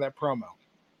ring and cutting that promo.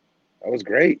 That was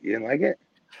great. You didn't like it?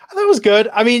 I thought it was good.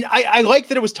 I mean, I like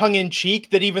that it was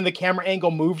tongue-in-cheek, that even the camera angle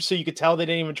moved so you could tell they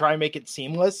didn't even try and make it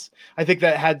seamless. I think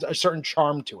that had a certain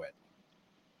charm to it.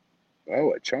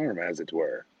 Oh, a charm, as it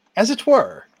were. As it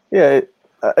were. Yeah.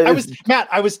 I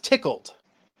was tickled.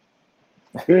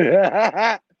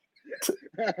 To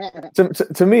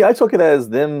me, I took it as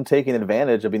them taking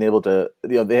advantage of being able to,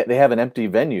 they have an empty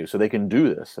venue, so they can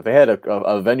do this. If they had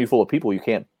a venue full of people, you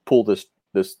can't pull this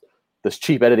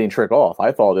cheap editing trick off.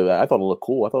 I thought it looked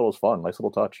cool. I thought it was fun. Nice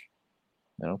little touch.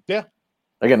 Yeah.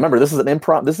 Again, remember, this is an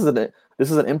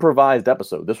an improvised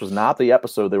episode. This was not the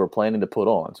episode they were planning to put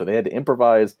on. So they had to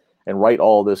improvise and write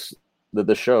all this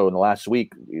the show in the last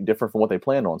week different from what they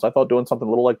planned on. So I thought doing something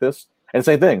a little like this, and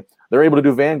same thing, they're able to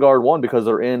do Vanguard 1 because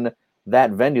they're in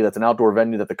that venue. That's an outdoor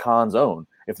venue that the cons own.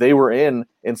 If they were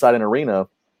inside an arena,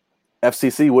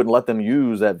 FCC wouldn't let them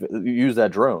use that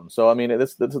drone. So I mean,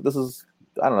 this is,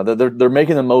 I don't know. They're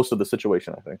making the most of the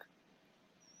situation, I think.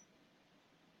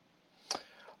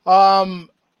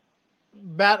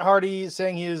 Matt Hardy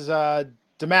saying he is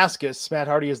Damascus. Matt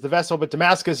Hardy is the vessel, but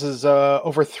Damascus is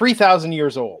over 3,000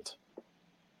 years old.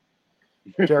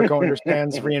 Jericho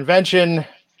understands reinvention.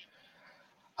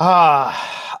 I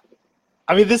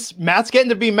mean, Matt's getting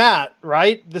to be Matt,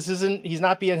 right? He's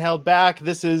not being held back.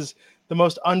 This is the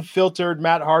most unfiltered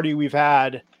Matt Hardy we've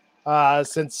had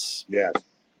since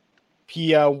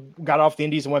he got off the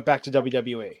Indies and went back to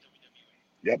WWE.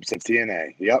 Yep, since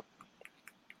TNA. Yep.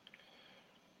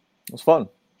 It was fun.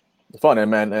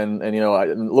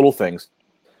 And little things.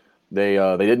 They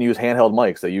didn't use handheld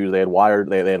mics.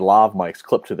 They had lav mics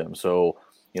clipped to them. So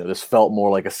this felt more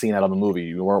like a scene out of a movie.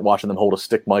 You weren't watching them hold a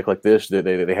stick mic like this. They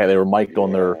were mic'd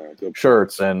on their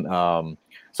shirts, and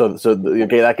so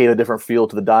that gave a different feel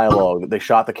to the dialogue. They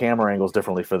shot the camera angles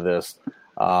differently for this.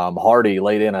 Hardy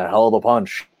laid in a hell of a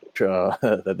punch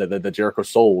that Jericho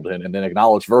sold, and then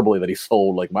acknowledged verbally that he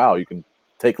sold. Like, wow, you can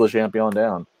take Le Champion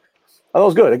down. That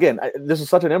was good. Again, this is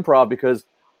such an improv because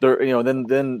they're,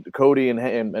 then Cody and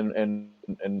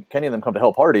Kenny and them come to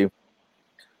help Hardy.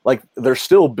 Like, they're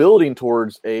still building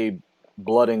towards a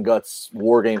blood and guts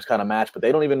War Games kind of match, but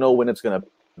they don't even know when it's going to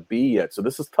be yet. So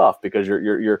this is tough because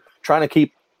you're trying to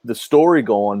keep the story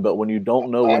going, but when you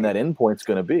don't know when that endpoint's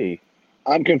going to be.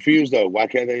 I'm confused though. Why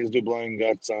can't they just do blood and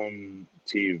guts on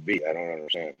TV? I don't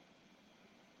understand.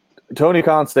 Tony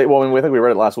Khan I think we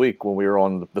read it last week when we were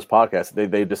on this podcast.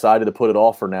 They decided to put it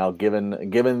off for now,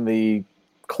 given the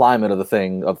climate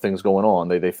of things going on.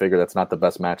 They figure that's not the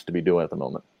best match to be doing at the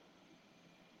moment.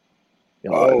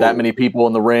 That many people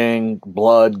in the ring,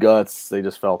 blood, guts. They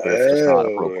just felt that it's just not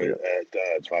appropriate.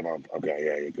 It's 5 months. Okay,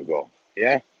 yeah, you could go.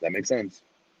 Yeah, that makes sense.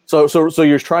 So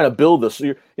you're trying to build this.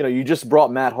 You just brought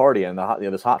Matt Hardy in,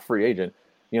 this hot free agent.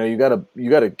 You got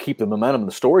to keep the momentum of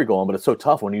the story going, but it's so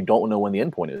tough when you don't know when the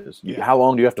end point is. Yeah. How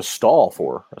long do you have to stall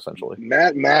for, essentially?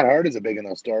 Matt Hardy's a big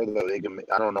enough star though.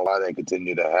 I don't know why they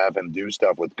continue to have him do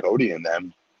stuff with Cody and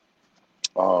them.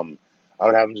 I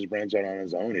would have him just branch out on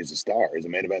his own. He's a star. He's a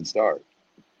main event star.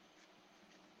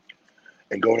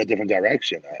 And go in a different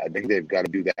direction. I think they've got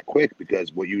to do that quick because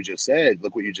look what you just said.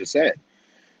 That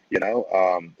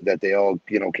they all,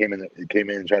 came in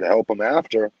and tried to help him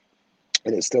after.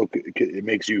 And it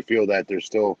makes you feel that there's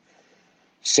still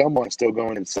someone still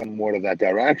going in somewhat of that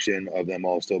direction of them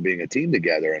all still being a team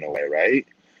together in a way, right?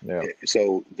 Yeah.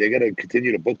 So they got to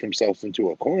continue to book themselves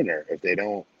into a corner if they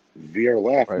don't veer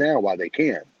left now while they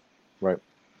can. Right.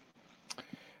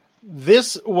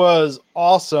 This was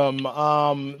awesome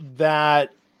that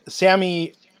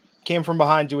Sammy came from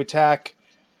behind to attack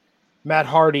Matt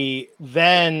Hardy.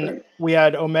 Then we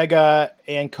had Omega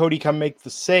and Cody come make the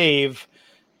save.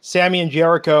 Sammy and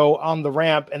Jericho on the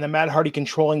ramp, and then Matt Hardy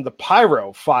controlling the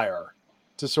pyro fire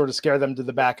to sort of scare them to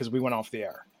the back as we went off the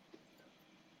air.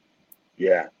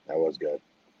 Yeah, that was good.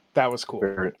 That was cool.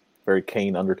 Very, very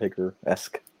Kane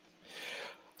Undertaker-esque.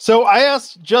 So I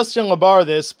asked Justin LaBar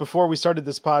this before we started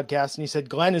this podcast, and he said,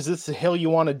 Glenn, is this the hill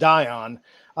you want to die on?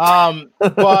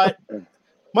 But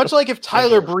Much like if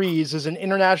Tyler Breeze is an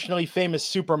internationally famous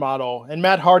supermodel and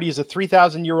Matt Hardy is a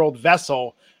 3,000-year-old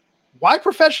vessel, why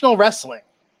professional wrestling?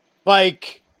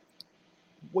 Like,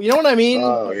 you know what I mean?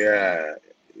 Oh yeah.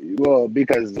 Well,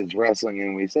 because it's wrestling,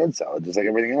 and we said so, just like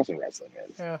everything else in wrestling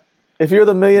is. Yeah. If you're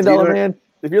the $1 million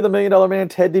man,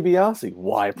 Ted DiBiase,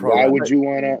 why pro? Why would you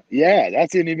want to? Yeah,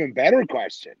 that's an even better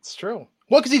question. It's true.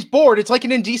 Well, because he's bored. It's like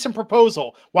an indecent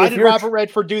proposal. Why did Robert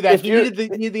Redford do that? He needed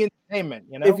the entertainment.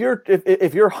 You know.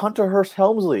 If you're Hunter Hearst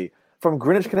Helmsley from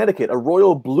Greenwich, Connecticut, a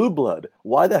royal blue blood,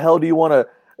 why the hell do you want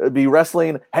to be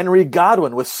wrestling Henry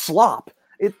Godwin with slop?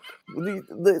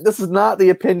 This is not the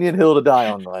opinion hill to die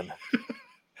on, Glenn.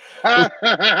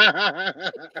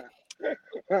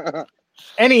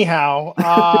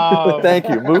 Anyhow, thank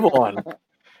you. Move on.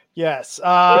 Yes,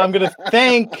 I'm going to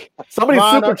thank somebody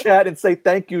super chat and say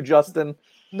thank you, Justin.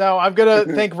 No, I'm going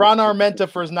to thank Ron Armenta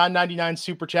for his $9.99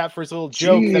 super chat for his little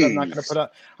joke that I'm not going to put on.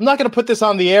 I'm not going to put this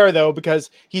on the air though because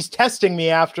he's testing me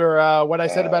after what I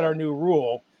said about our new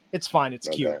rule. It's fine. It's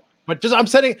cute. But just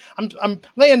I'm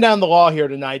laying down the law here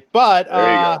tonight. But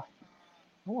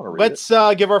let's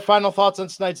give our final thoughts on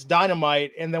tonight's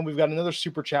Dynamite, and then we've got another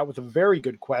super chat with a very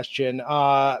good question.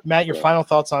 Matt, your final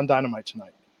thoughts on Dynamite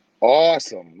tonight?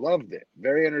 Awesome, loved it.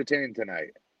 Very entertaining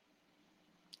tonight.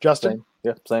 Justin, same.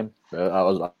 Yeah, same. I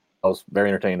was very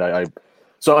entertained. I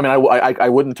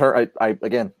wouldn't turn.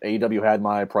 Again, AEW had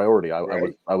my priority.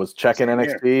 I was checking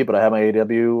NXT, but I had my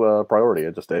AEW priority.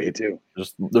 Me too.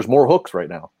 There's more hooks right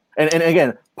now. And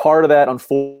again, part of that,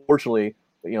 unfortunately,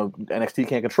 NXT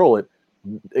can't control it.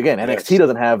 Again, NXT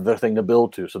doesn't have their thing to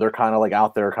build to, so they're kind of like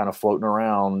out there, kind of floating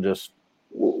around. Just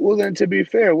well, then to be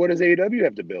fair, what does AEW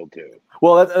have to build to?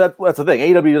 Well, that's the thing.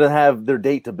 AEW doesn't have their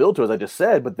date to build to, as I just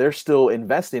said, but they're still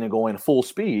investing and going full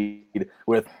speed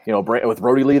with with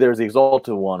Brody Lee. There's the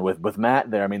Exalted one with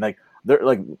Matt there. I mean, they're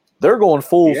going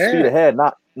full speed ahead,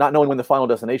 not knowing when the final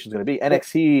destination is going to be.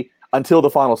 NXT until the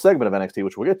final segment of NXT,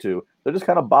 which we'll get to, they're just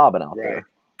kind of bobbing out there.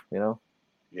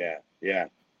 Yeah.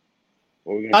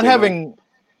 Not having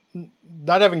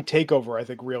Takeover, I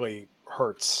think, really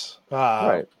hurts.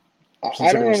 Right.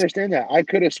 I don't understand that. I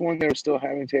could have sworn they were still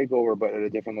having Takeover, but at a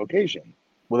different location.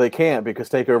 Well, they can't because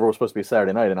Takeover was supposed to be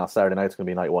Saturday night, and now Saturday night's going to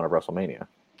be night one of WrestleMania.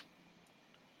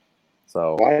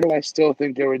 So why do I still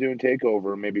think they were doing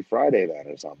Takeover maybe Friday then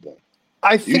or something?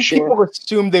 I think people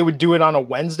assumed they would do it on a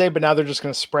Wednesday, but now they're just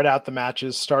going to spread out the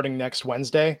matches starting next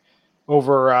Wednesday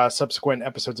over subsequent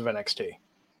episodes of NXT.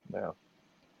 Yeah.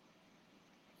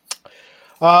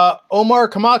 Omar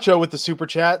Camacho with the super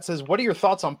chat says, what are your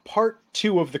thoughts on part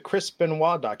 2 of the Chris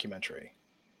Benoit documentary?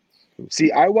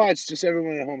 See, I watched, just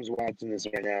everyone at home is watching this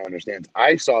right now understands,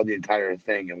 I saw the entire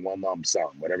thing in one lump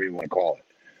sum, whatever you want to call it.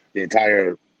 The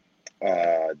entire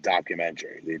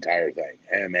documentary, the entire thing.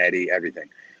 Him, Eddie, everything.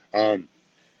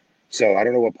 So I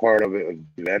don't know what part of it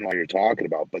Benoit you're talking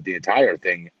about, but the entire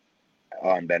thing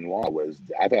on Benoit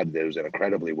I thought it was an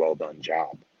incredibly well done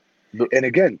job. And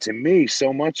again, to me,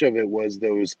 so much of it was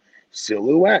those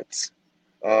silhouettes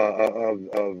of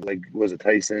like, was it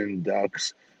Tyson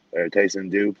Ducks or Tyson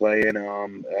Dew playing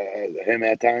him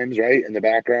at times, right? In the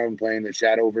background, playing the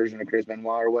shadow version of Chris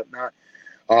Benoit or whatnot.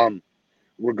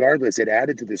 Regardless, it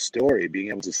added to the story, being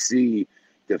able to see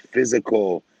the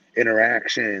physical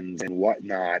interactions and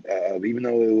whatnot, even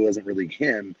though it wasn't really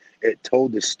him, it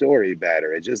told the story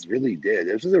better. It just really did.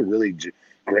 This was a really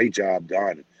great job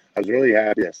done. I was really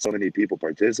happy that so many people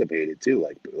participated too,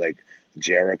 like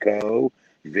Jericho,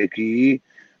 Vicky. It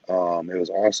was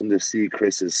awesome to see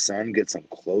Chris's son get some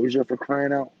closure, for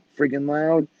crying out friggin'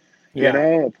 loud. Yeah.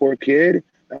 A poor kid.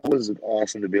 That was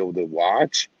awesome to be able to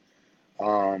watch.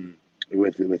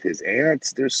 With his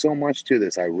aunts, there's so much to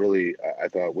this. I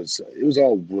thought it was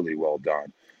all really well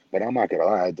done. But I'm not gonna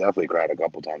lie, I definitely cried a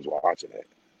couple times watching it.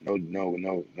 No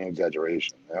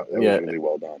exaggeration. That was really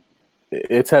well done.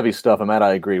 It's heavy stuff, and Matt,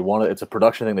 I agree. It's a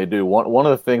production thing they do. One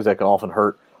of the things that can often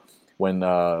hurt when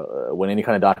any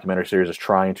kind of documentary series is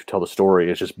trying to tell the story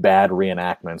is just bad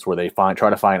reenactments where they try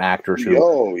to find actors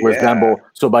who resemble.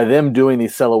 So by them doing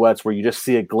these silhouettes where you just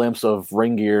see a glimpse of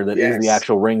ring gear that is the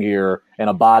actual ring gear and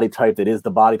a body type that is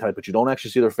the body type, but you don't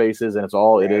actually see their faces, and it's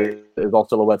all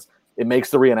silhouettes. It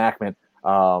makes the reenactment.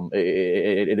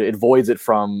 It voids it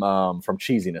from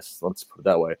cheesiness. Let's put it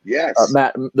that way. Yes,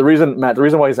 Matt. The reason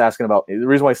why he's asking about the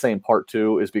reason why he's saying part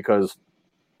 2 is because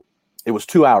it was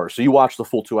 2 hours. So you watched the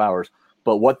full 2 hours.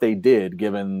 But what they did,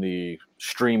 given the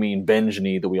streaming binge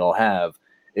need that we all have,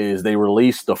 is they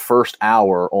released the first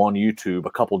hour on YouTube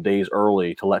a couple days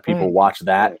early to let people watch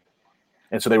that,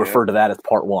 and so they referred to that as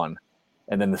part 1,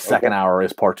 and then the second hour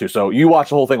is part 2. So you watch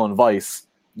the whole thing on Vice.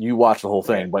 You watch the whole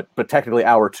thing, but technically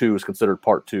hour 2 is considered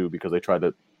part 2 because they tried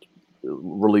to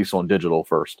release on digital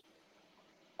first.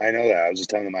 I know that. I was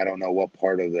just telling them I don't know what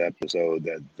part of the episode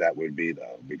that would be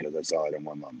though, because I saw it in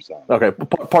one lump sum. Okay,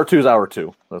 part 2 is hour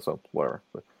 2. That's whatever.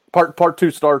 Part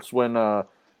 2 starts when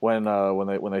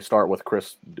they start with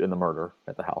Chris in the murder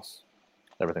at the house.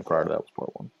 Everything prior to that was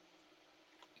part 1.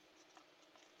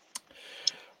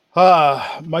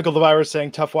 Michael the Virus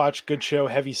saying tough watch, good show,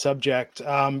 heavy subject.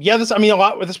 A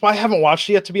lot with this. I haven't watched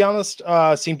it yet, to be honest.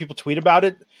 Seeing people tweet about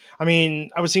it. I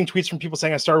mean, I was seeing tweets from people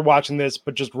saying I started watching this,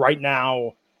 but just right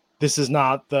now, this is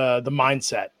not the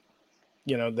mindset,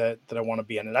 that I want to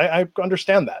be in. And I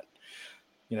understand that.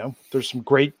 There's some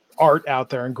great art out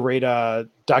there and great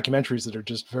documentaries that are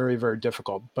just very, very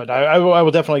difficult. But I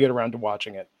will definitely get around to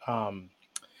watching it. To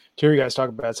hear you guys talk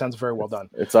about it sounds very well done.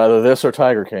 It's either this or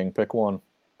Tiger King. Pick one.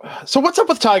 So what's up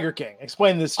with Tiger King?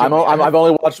 Explain this to me. I've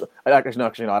only watched.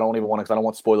 Actually, I don't even want to, because I don't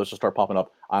want spoilers to start popping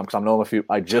up. Because I'm knowing a few.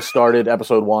 I just started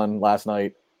episode 1 last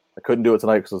night. I couldn't do it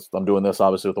tonight because I'm doing this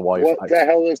obviously with the wife. What the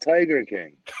hell is Tiger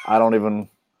King? I don't even.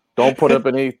 Don't put up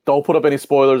any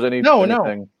spoilers.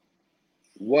 Anything.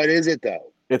 What is it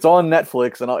though? It's on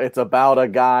Netflix, and it's about a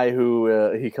guy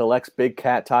who he collects big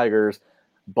cat tigers,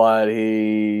 but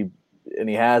he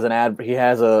has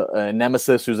a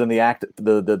nemesis who's in the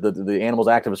animals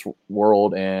activist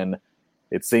world, and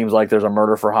it seems like there's a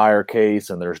murder for hire case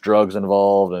and there's drugs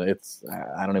involved, and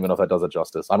I don't even know if that does it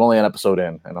justice. I'm only an episode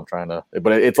in, and I'm trying to,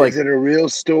 but it's like, is it a real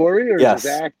story or yes.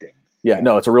 Is it acting? Yeah,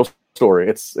 no, it's a real story.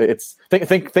 It's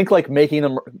think like making a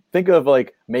murder,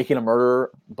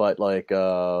 but like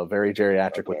very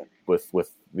geriatric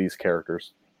with these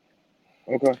characters.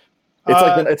 Okay.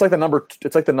 It's like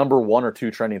the number 1 or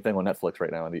 2 trending thing on Netflix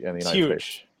right now in the United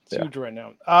States. It's huge right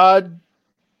now.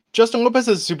 Justin Lopez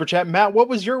has a super chat. Matt, what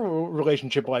was your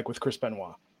relationship like with Chris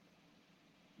Benoit?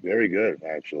 Very good,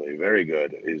 actually. Very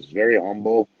good. He's very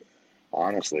humble,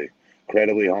 honestly.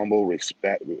 Incredibly humble.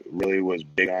 Respect. Really was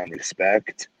big on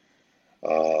respect.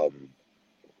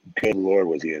 Good Lord,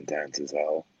 was he intense as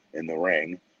hell in the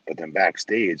ring. But then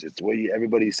backstage, it's what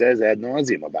everybody says ad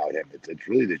nauseum about him. It's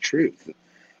really the truth.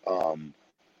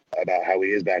 About how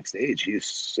he is backstage. He's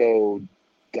so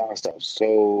docile,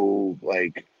 so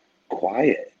like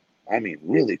quiet. I mean,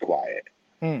 really quiet.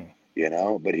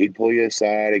 But he'd pull you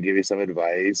aside and give you some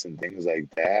advice and things like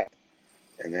that.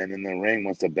 And then in the ring,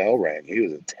 once the bell rang, he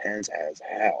was intense as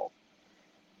hell.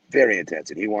 Very intense.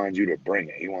 And he wanted you to bring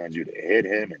it. He wanted you to hit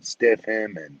him and stiff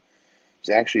him. And it was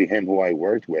actually him who I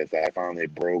worked with. I finally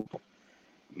broke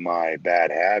my bad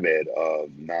habit of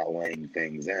not laying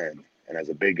things in. And as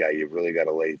a big guy, you've really got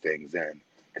to lay things in,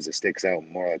 because it sticks out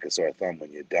more like a sore thumb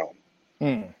when you don't.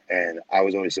 And I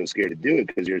was always so scared to do it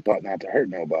because you're taught not to hurt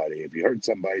nobody. If you hurt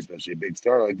somebody, especially a big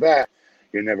star like that,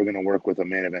 you're never going to work with a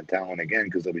main event talent again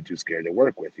because they'll be too scared to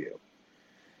work with you.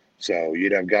 So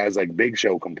you'd have guys like Big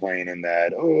Show complaining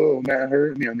that, oh, Matt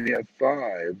hurt me on the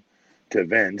F5 to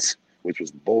Vince, which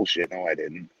was bullshit. No, I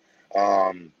didn't.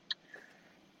 And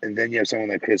then you have someone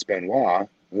like Chris Benoit,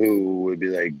 who would be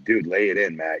like, dude, lay it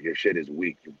in, Matt. Your shit is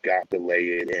weak. You've got to lay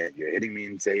it in. You're hitting me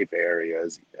in safe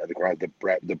areas.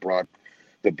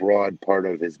 The broad part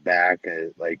of his back,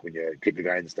 like when you kick a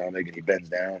guy in the stomach and he bends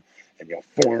down and you're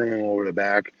forearm him over the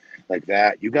back like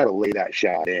that, you got to lay that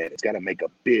shot in. It's got to make a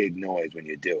big noise when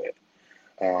you do it.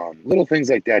 Little things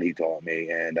like that he taught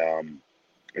me. And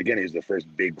again, he's the first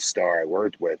big star I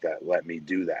worked with that let me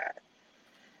do that.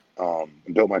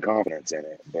 And built my confidence in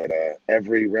it. But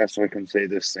every wrestler can say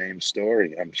the same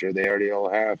story. I'm sure they already all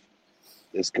have.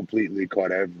 This completely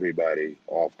caught everybody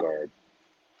off guard.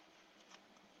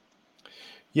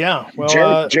 Yeah,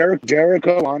 well,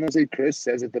 Jericho, honestly, Chris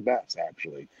says it the best,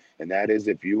 actually. And that is,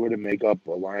 if you were to make up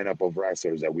a lineup of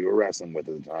wrestlers that we were wrestling with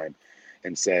at the time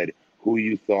and said who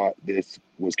you thought this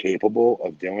was capable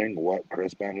of doing, what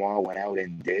Chris Benoit went out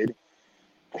and did,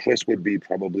 Chris would be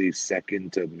probably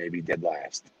second to maybe dead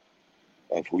last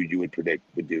of who you would predict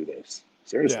would do this.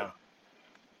 Seriously. Yeah.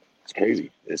 It's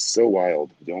crazy. It's so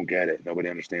wild. Don't get it. Nobody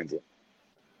understands it.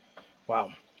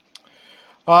 Wow.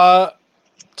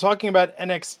 Talking about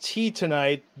NXT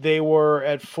tonight, they were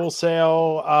at Full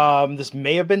Sail. This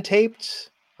may have been taped.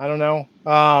 I don't know.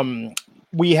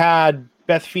 We had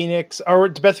Beth Phoenix, Nigel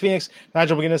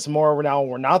McGuinness, and Mauro Ranallo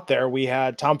were not there. We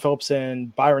had Tom Phillips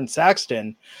and Byron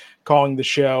Saxton calling the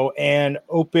show, and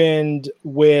opened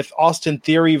with Austin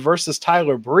Theory versus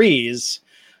Tyler Breeze.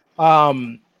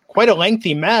 Quite a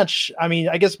lengthy match. I mean,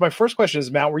 I guess my first question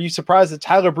is, Matt, were you surprised that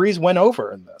Tyler Breeze went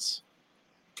over in this?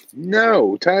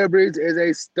 No, Tyler Breeze is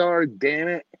a star, damn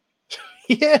it.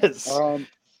 He is.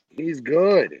 He's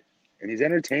good, and he's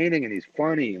entertaining, and he's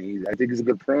funny, and I think he's a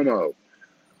good promo.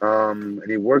 And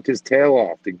he worked his tail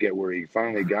off to get where he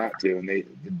finally got to, and the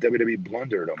WWE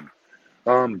blundered him.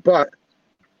 But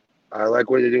I like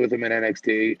what they do with him in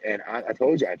NXT, and I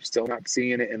told you I'm still not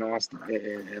seeing it in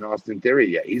Austin Theory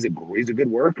yet. He's a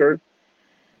good worker,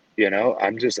 you know.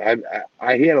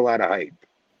 He had a lot of hype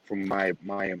from my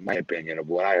opinion of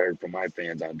what I heard from my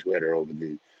fans on Twitter over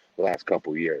the last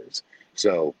couple years.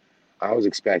 So I was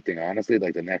expecting, honestly,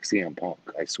 like the next CM Punk.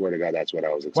 I swear to God, that's what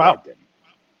I was expecting. Wow.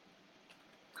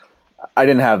 I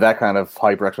didn't have that kind of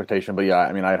hyper expectation, but yeah,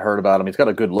 I mean, I had heard about him. He's got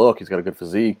a good look. He's got a good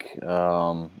physique.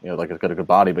 Like he's got a good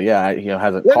body. But yeah, he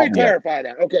hasn't. Let me clarify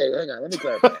that. Okay, hang on. Let me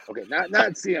clarify that. Okay, not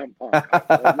CM Punk.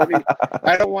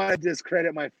 I don't want to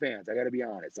discredit my fans. I got to be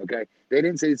honest. Okay, they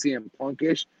didn't say CM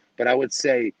Punkish, but I would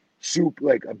say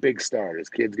like a big star. This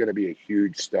kid's gonna be a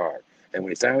huge star. And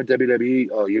when he signed with WWE,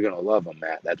 oh, you're gonna love him,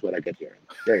 Matt. That's what I kept hearing.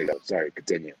 There you go. Sorry,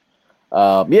 continue.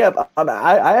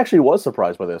 I actually was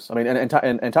surprised by this. I mean,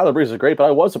 and Tyler Breeze is great, but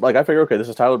I was like, I figured, okay, this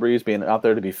is Tyler Breeze being out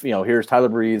there to be, here's Tyler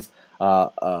Breeze,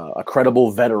 a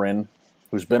credible veteran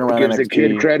who's been around. Gives NXT. The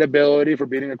kid credibility for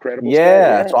being a credible star.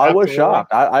 Yeah, so I was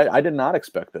shocked. I did not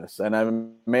expect this, and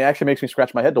actually makes me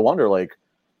scratch my head to wonder, like,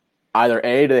 either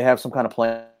A, do they have some kind of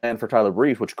plan for Tyler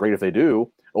Breeze, which great if they do,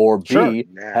 or B,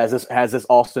 has this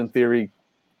Austin Theory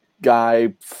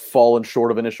guy fallen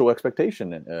short of initial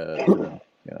expectation? I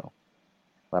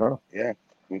don't know. Yeah,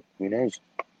 who knows?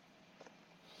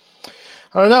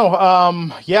 I don't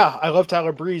know. Yeah, I love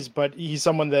Tyler Breeze, but he's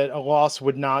someone that a loss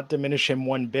would not diminish him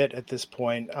one bit at this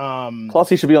point. Plus,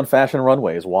 he should be on fashion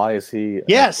runways. Why is he?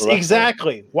 Yes,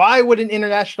 exactly. Why would an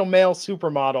international male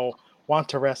supermodel want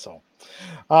to wrestle?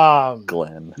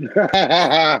 Glenn.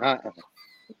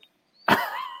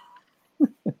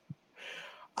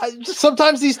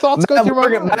 Sometimes these thoughts go through my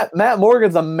mind. Matt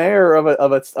Morgan's a mayor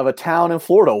of a town in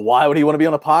Florida. Why would he want to be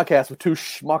on a podcast with two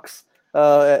schmucks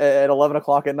at 11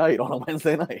 o'clock at night on a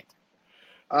Wednesday night?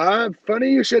 Funny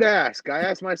you should ask. I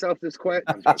asked myself this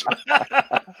question.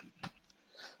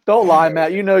 Don't lie,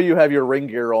 Matt. You know you have your ring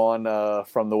gear on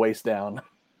from the waist down.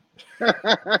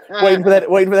 waiting for that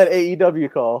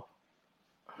AEW call.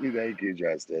 Thank you,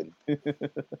 Justin.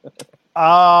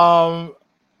 Oh,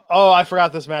 I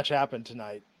forgot this match happened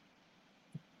tonight.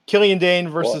 Killian Dane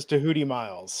versus Tahuti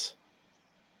Miles.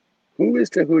 Who is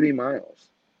Tahuti Miles?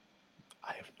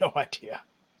 I have no idea.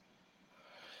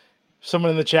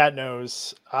 Someone in the chat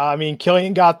knows. I mean,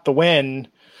 Killian got the win.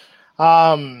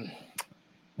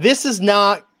 This is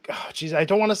not. I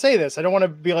don't want to say this. I don't want to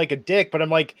be like a dick, but I'm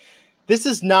like, this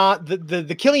is not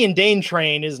the Killian Dane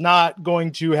train is not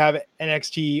going to have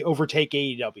NXT overtake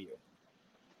AEW.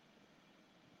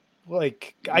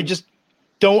 Like, I just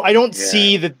don't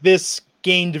see that this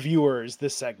gained viewers,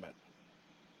 this segment.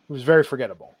 It was very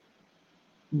forgettable.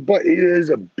 But he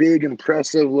is a big,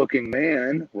 impressive looking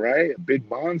man, right? A big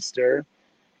monster.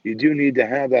 You do need to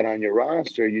have that on your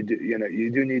roster. You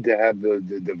do need to have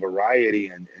the variety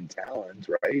and talent,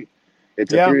 right?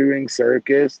 It's a 3-ring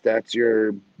circus. That's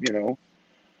your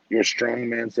strong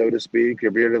man, so to speak.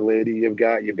 Your bearded lady, you've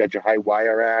got your high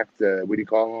wire act. What do you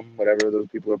call them? Whatever those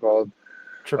people are called.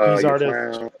 Trapeze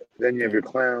artist. Then you have your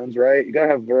clowns, right? You gotta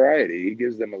have variety. He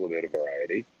gives them a little bit of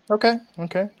variety. Okay.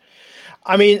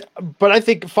 I mean, but I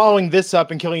think following this up,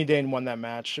 and Killian Dane won that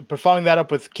match, but following that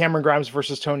up with Cameron Grimes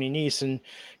versus Tony Nese, and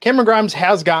Cameron Grimes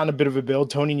has gotten a bit of a build.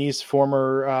 Tony Nese,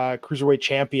 former cruiserweight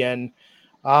champion.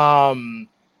 I don't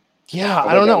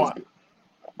know.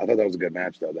 I thought that was a good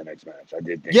match, though. The next match, I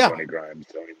did think Tony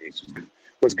Nese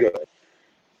was good.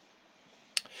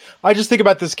 I just think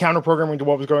about this counter programming to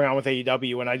what was going on with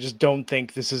AEW, and I just don't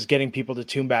think this is getting people to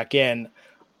tune back in.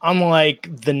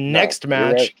 Unlike the next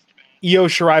match, right. Io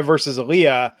Shirai versus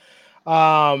Aaliyah,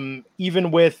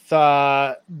 even with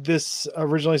this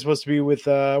originally supposed to be with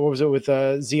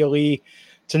Xia Li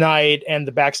tonight and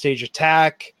the backstage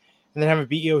attack, and then have it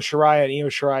be Io Shirai and Io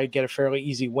Shirai get a fairly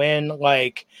easy win.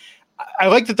 Like, I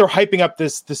like that they're hyping up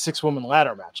this 6-woman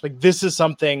ladder match. Like, this is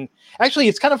something. Actually,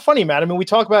 it's kind of funny, Matt. I mean, we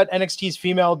talk about NXT's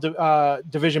female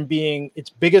division being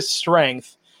its biggest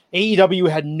strength. AEW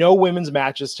had no women's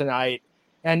matches tonight,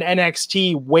 and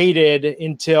NXT waited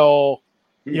until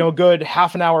a good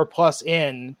half an hour plus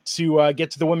in to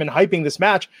get to the women hyping this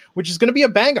match, which is going to be a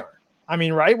banger. I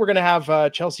mean, right? We're going to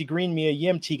have Chelsea Green, Mia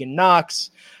Yim, Tegan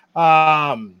Knox.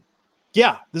 This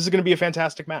is going to be a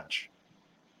fantastic match.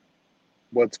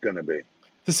 What's going to be?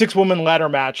 The 6-woman ladder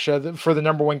match for the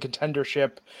number one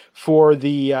contendership for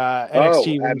the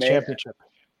NXT Women's Championship.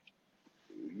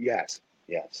 Yes.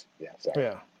 Sorry.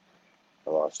 Yeah. I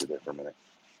lost you there for a minute.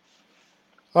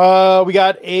 We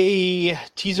got a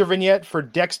teaser vignette for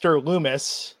Dexter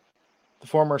Lumis, the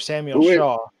former Samuel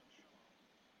Shaw.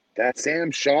 That's Sam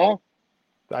Shaw?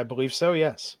 I believe so,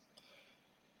 yes.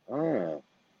 Oh,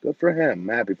 good for him.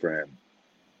 I'm happy for him.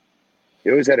 He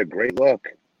always had a great look.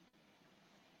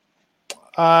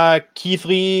 Keith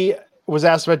Lee was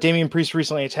asked about Damian Priest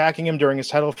recently attacking him during his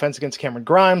title defense against Cameron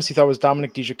Grimes. He thought it was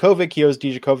Dominic Dijakovic. He owes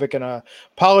Dijakovic an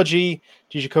apology.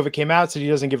 Dijakovic came out, said he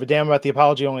doesn't give a damn about the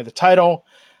apology, only the title.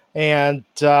 And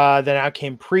then out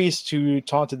came Priest, who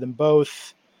taunted them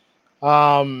both.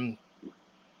 So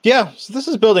this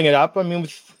is building it up. I mean,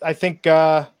 I think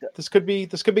this could be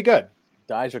good.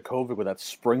 Dijakovic with that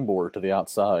springboard to the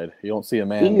outside. You don't see a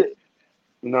man.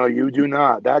 No, you do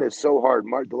not. That is so hard.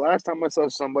 Mark, the last time I saw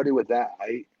somebody with that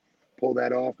height pull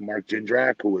that off, Mark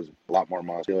Jindrak, who was a lot more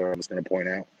muscular, I'm just going to point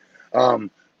out,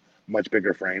 much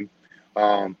bigger frame,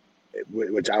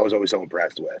 which I was always so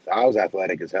impressed with. I was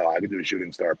athletic as hell. I could do a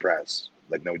shooting star press.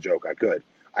 Like, no joke, I could.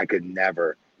 I could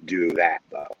never do that,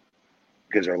 though,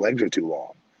 because her legs are too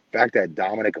long. The fact that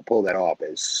Dominic could pull that off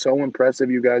is so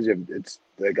impressive, you guys.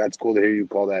 That's cool to hear you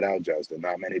call that out, Justin.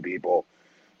 Not many people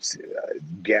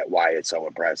get why it's so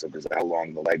impressive because of how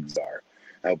long the legs are,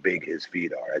 how big his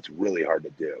feet are. It's really hard to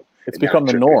do. It's become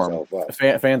the norm.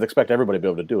 Fans expect everybody to be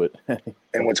able to do it.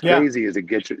 And what's crazy is it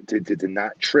gets you to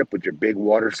not trip with your big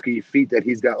water ski feet that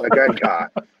he's got, like I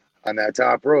got on that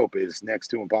top rope, is next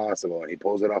to impossible, and he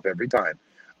pulls it off every time.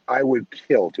 I would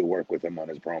kill to work with him on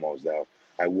his promos, though.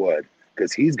 I would,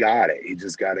 because he's got it.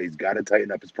 He's got to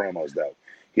tighten up his promos, though.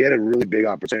 He had a really big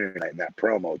opportunity in that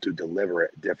promo to deliver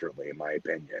it differently, in my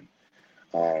opinion.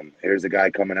 Here's the guy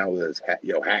coming out with his hat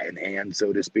in hand,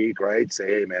 so to speak, right?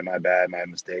 Say, hey, man, my bad, my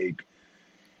mistake.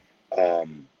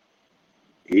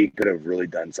 He could have really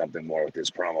done something more with this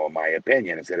promo, in my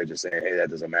opinion, instead of just saying, hey, that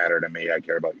doesn't matter to me. I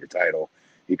care about your title.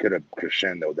 He could have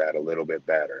crescendoed that a little bit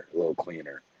better, a little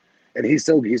cleaner. And he's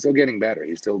still getting better.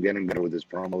 He's still getting better with his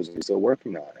promos, and he's still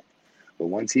working on it. But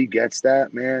once he gets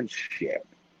that, man, shit.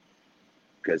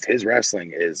 Because his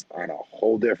wrestling is on a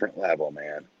whole different level,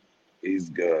 man. He's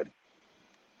good.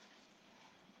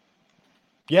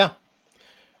 Yeah.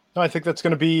 No, I think that's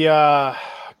going to be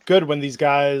good when these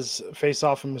guys face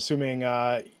off, I'm assuming,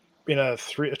 in a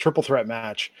triple threat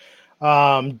match.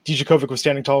 Dijakovic was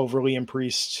standing tall over Liam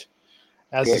Priest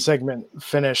as the segment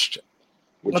finished.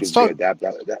 Which is good. That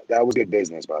was good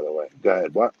business, by the way. Go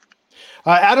ahead. What?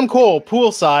 Adam Cole,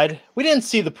 poolside. We didn't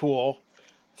see the pool.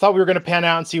 Thought we were going to pan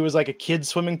out and see it was like a kid's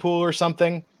swimming pool or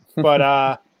something.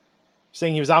 But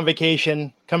saying he was on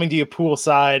vacation, coming to you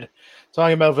poolside,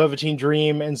 talking about Velveteen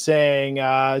Dream and saying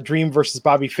Dream versus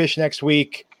Bobby Fish next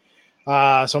week. So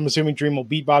I'm assuming Dream will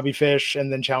beat Bobby Fish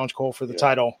and then challenge Cole for the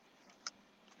title.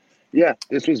 Yeah,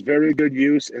 this was very good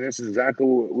use, and this is exactly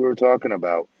what we were talking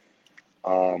about.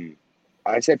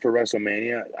 I said for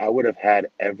WrestleMania, I would have had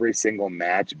every single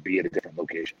match be at a different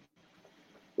location.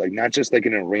 Like, not just like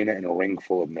an arena in a ring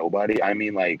full of nobody. I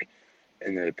mean, like,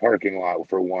 in the parking lot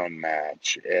for one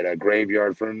match, at a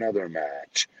graveyard for another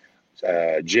match,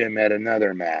 gym at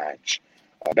another match,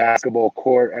 a basketball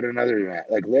court at another match.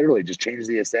 Like, literally just change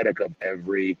the aesthetic of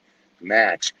every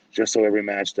match, just so every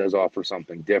match does offer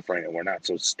something different, and we're not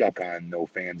so stuck on no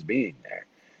fans being there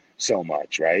so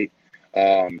much, right?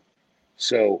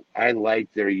 So I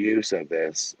like their use of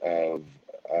this, of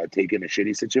taking a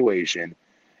shitty situation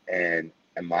and,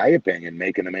 in my opinion,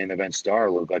 making a main event star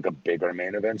look like a bigger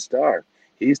main event star.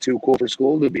 He's too cool for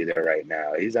school to be there right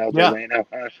now. He's out there laying out,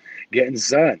 getting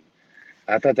sun.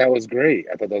 I thought that was great.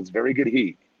 I thought that was very good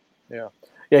heat. Yeah,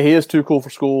 he is too cool for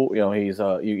school. You know, he's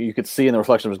you could see in the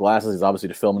reflection of his glasses, he's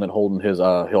obviously filming and holding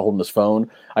his phone.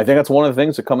 I think that's one of the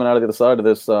things that coming out of the other side of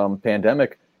this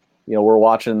pandemic. You know, we're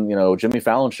watching, Jimmy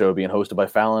Fallon's show being hosted by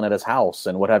Fallon at his house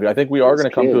and what have you. I think we are going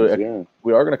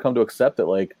to come to accept that,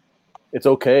 like, it's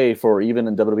okay for, even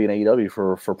in WWE and AEW,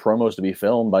 for promos to be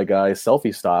filmed by guys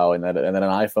selfie style, and that an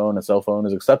iPhone and cell phone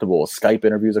is acceptable. A Skype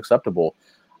interview is acceptable.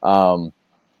 I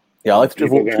like to.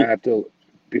 People are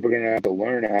going to have to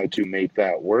learn how to make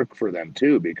that work for them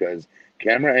too, because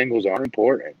camera angles are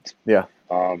important. Yeah.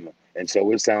 And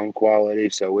so is sound quality,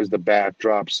 so is the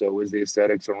backdrop, so is the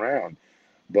aesthetics around.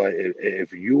 But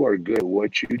if you are good at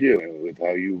what you do, with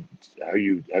how you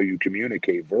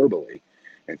communicate verbally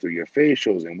and through your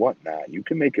facials and whatnot, you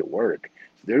can make it work.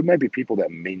 There might be people that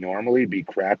may normally be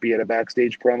crappy at a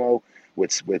backstage promo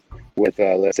with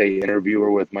let's say,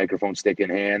 interviewer with microphone stick in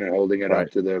hand and holding it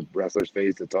up to the wrestler's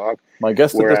face to talk. My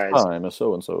guest at this time is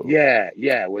so and so.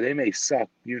 Yeah. Well, they may suck,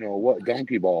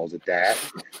 donkey balls at that,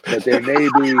 but they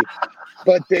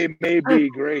may be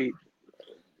great.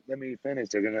 Let me finish.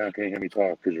 They're not gonna hear me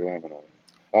talk because you're laughing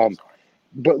at it.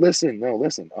 But listen.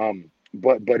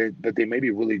 But they may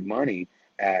be really money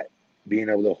at being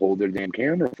able to hold their damn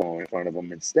camera phone in front of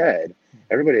them instead.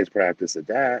 Everybody has practice at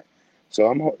that.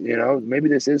 So maybe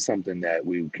this is something that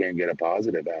we can get a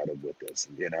positive out of with this.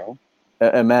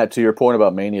 And Matt, to your point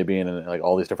about Mania being in like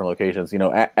all these different locations,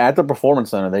 at the Performance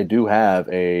Center they do have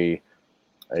a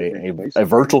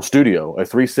virtual studio, a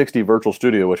 360 virtual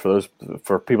studio. Which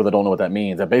for people that don't know what that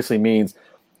means, that basically means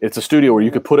it's a studio where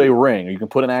you could put a ring, or you can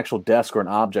put an actual desk or an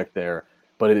object there,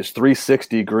 but it is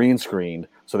 360 green screened,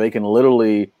 so they can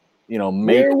literally,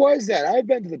 Where was that? I've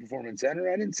been to the Performance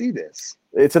Center. I didn't see this.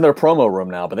 It's in their promo room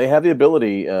now, but they have the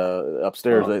ability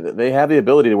upstairs. Oh. They have the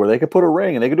ability to where they could put a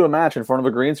ring and they could do a match in front of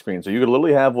a green screen. So you could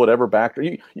literally have whatever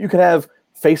background. You could have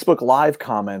Facebook Live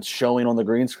comments showing on the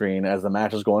green screen as the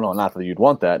match is going on. Not that you'd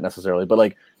want that necessarily, but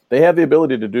like they have the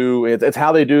ability to do. It's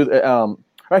how they do.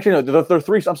 Actually, no, they're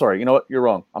three. I'm sorry. You know what? You're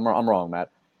wrong. I'm wrong, Matt.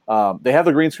 They have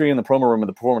the green screen in the promo room at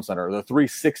the Performance Center. The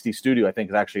 360 studio, I think,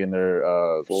 is actually in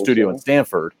their studio in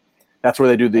Stanford. That's where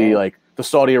they do the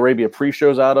Saudi Arabia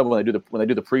pre-shows out of when they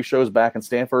do the pre-shows back in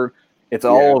Stanford. It's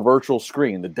all a virtual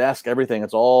screen, the desk, everything.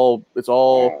 It's all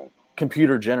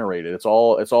computer generated. It's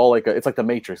like the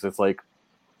Matrix. It's like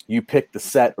you pick the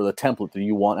set or the template that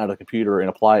you want out of the computer and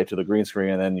apply it to the green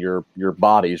screen, and then your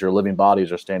living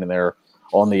bodies are standing there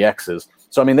on the X's.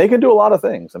 So I mean, they can do a lot of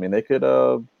things. I mean, they could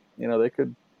there's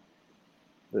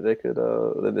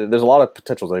a lot of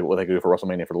potential what they could do for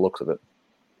WrestleMania for the looks of it.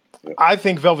 I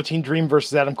think Velveteen Dream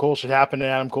versus Adam Cole should happen in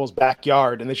Adam Cole's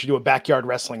backyard, and they should do a backyard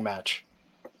wrestling match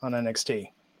on NXT.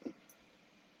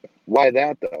 Why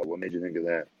that, though? What made you think of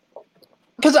that?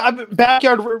 Because Matt,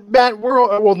 we're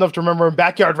old enough to remember when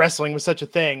backyard wrestling was such a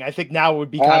thing. I think now it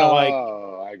would be kind of like...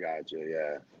 Oh, I got you,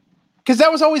 yeah. Because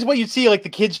that was always what you'd see, like the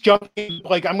kids jumping,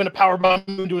 like, I'm going to powerbomb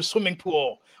you into a swimming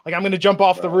pool. Like, I'm going to jump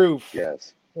off the roof.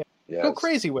 Yes. Yeah. Yes. Go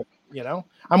crazy with it.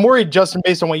 I'm worried, Justin,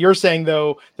 based on what you're saying,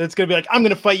 though, that it's going to be like, I'm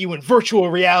going to fight you in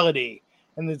virtual reality.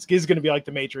 And it's going to be like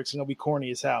the Matrix, and it'll be corny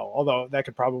as hell. Although that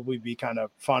could probably be kind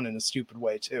of fun in a stupid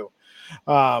way, too.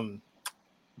 Who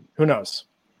knows?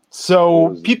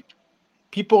 So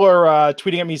people are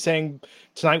tweeting at me saying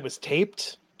tonight was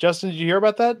taped. Justin, did you hear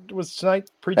about that? Was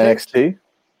tonight pre-taped? NXT?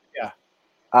 Yeah.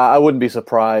 I wouldn't be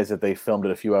surprised if they filmed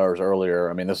it a few hours earlier.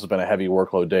 I mean, this has been a heavy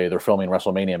workload day. They're filming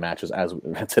WrestleMania matches as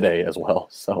today as well.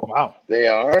 So wow, they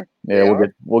are. Yeah,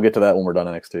 we'll get to that when we're done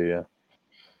NXT. Yeah,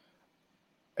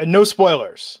 and no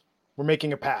spoilers. We're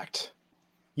making a pact.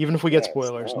 Even if we get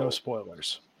spoilers, no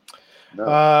spoilers.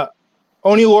 No.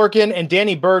 Oni Lorcan and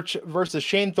Danny Burch versus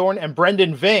Shane Thorne and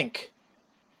Brendan Vink.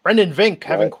 Brendan Vink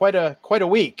having quite a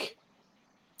week.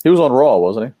 He was on Raw,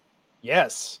 wasn't he?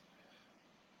 Yes.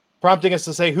 Prompting us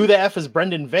to say, who the F is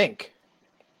Brendan Vink?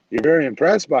 You're very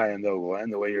impressed by him, though, Glenn,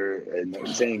 the way you're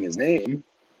saying his name.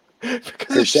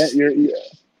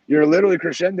 You're literally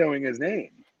crescendoing his name.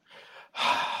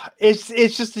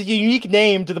 It's just a unique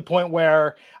name to the point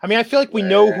where, I mean, I feel like we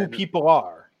know who people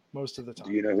are most of the time.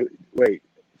 Do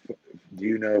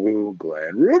you know who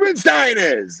Glenn Rubenstein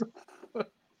is?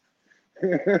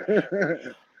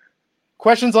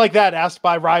 Questions like that asked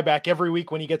by Ryback every week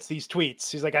when he gets these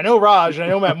tweets. He's like, I know Raj and I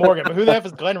know Matt Morgan, but who the F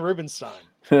is Glenn Rubenstein?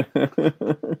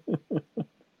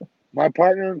 My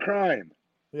partner in crime.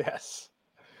 Yes.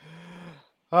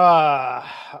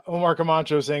 Omar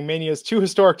Camacho saying Mania is too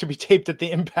historic to be taped at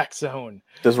the Impact Zone.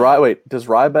 Does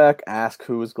Ryback ask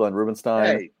who is Glenn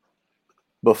Rubenstein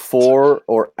before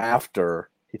or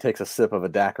after he takes a sip of a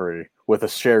daiquiri with a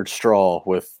shared straw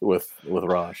with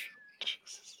Raj?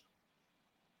 Jesus.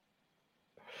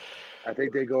 I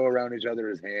think they go around each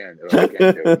other's hand. Oh, I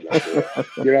can't do it.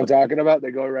 You know what I'm talking about?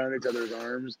 They go around each other's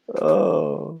arms.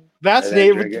 Oh, that's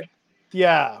David.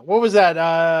 Yeah, what was that?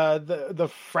 The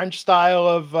French style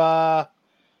of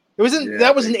it wasn't.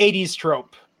 That was an '80s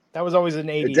trope. That was always an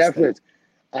 '80s. Definitely.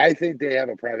 I think they have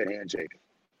a private handshake.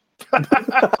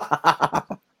 I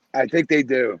think they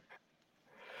do.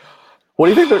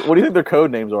 What do you think their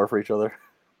code names are for each other?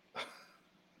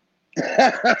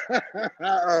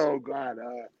 Oh God.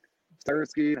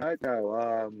 Starsky,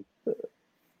 no.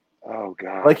 Oh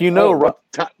God!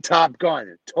 Top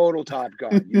Gun, total Top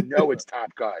Gun. You know it's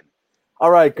Top Gun.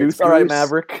 All right, Goose. All right,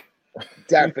 Maverick.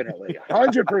 Definitely,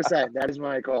 100%. That is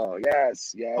my call.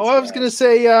 Yes. Oh, I was gonna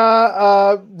say,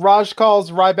 Raj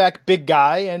calls Ryback big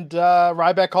guy, and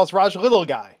Ryback calls Raj little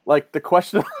guy. Like the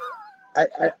question.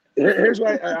 Here's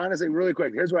what honestly, really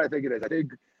quick. Here's what I think it is. I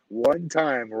think one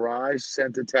time Raj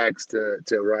sent a text to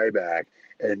Ryback.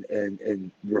 And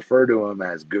refer to him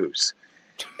as Goose.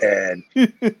 And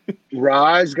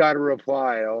Raj got a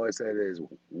reply. All I said is,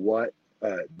 what?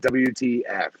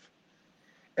 WTF.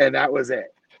 And that was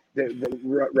it. The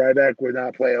Ryback would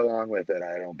not play along with it,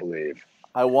 I don't believe.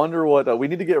 I wonder what we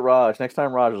need to get Raj. Next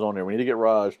time Raj is on here, we need to get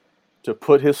Raj to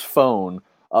put his phone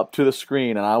up to the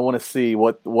screen, and I want to see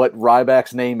what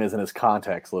Ryback's name is in his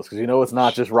contacts list. Because it's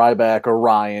not just Ryback or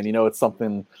Ryan. It's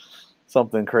something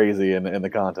something crazy in the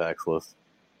contacts list.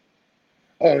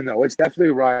 Oh, no, it's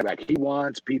definitely Ryback. He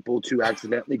wants people to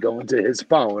accidentally go into his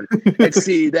phone and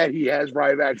see that he has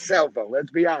Ryback's cell phone. Let's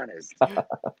be honest.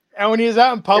 And when he's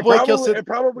out in public, It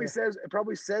probably says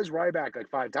Ryback like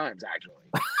 5 times, actually.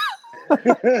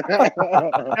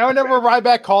 And whenever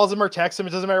Ryback calls him or texts him, it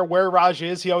doesn't matter where Raj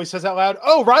is, he always says out loud,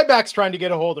 "Oh, Ryback's trying to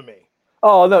get a hold of me."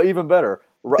 Oh no, even better.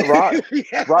 Raj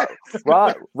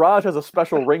has a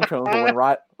special ringtone for when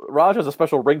Raj has a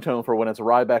special ringtone for when it's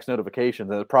Ryback's notifications,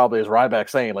 and it probably is Ryback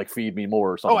saying like "feed me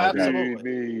more" or something. Oh, like absolutely. that.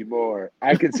 Feed me more.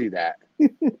 I can see that.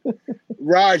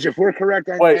 Raj, if we're correct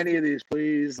on any of these,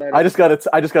 please. I just got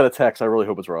a text. I really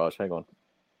hope it's Raj. Hang on.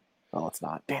 Oh, it's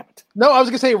not. Damn it. No, I was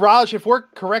gonna say, Raj, if we're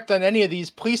correct on any of these,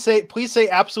 please say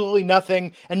absolutely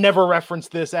nothing and never reference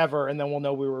this ever, and then we'll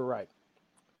know we were right.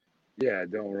 Yeah,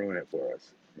 don't ruin it for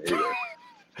us.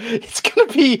 It's going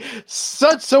to be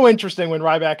so interesting when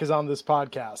Ryback is on this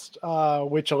podcast,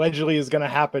 which allegedly is going to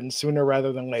happen sooner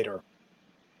rather than later.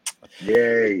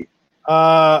 Yay.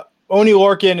 Oney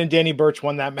Lorcan and Danny Burch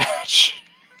won that match.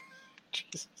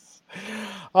 Jesus.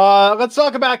 Let's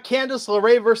talk about Candice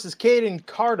LeRae versus Kaden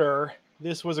Carter.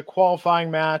 This was a qualifying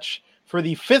match for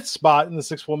the 5th spot in the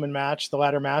 6-woman match, the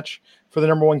ladder match for the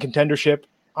number 1 contendership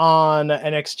on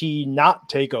NXT Not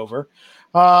TakeOver.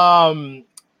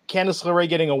 Candice LeRae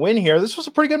getting a win here. This was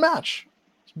a pretty good match.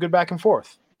 Some good back and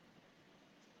forth.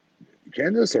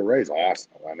 Candice LeRae's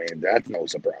awesome. I mean, that's no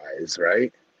surprise,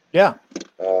 right? Yeah.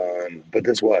 But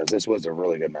this was a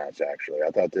really good match, actually.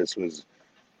 I thought this was...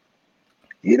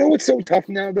 You know what's so tough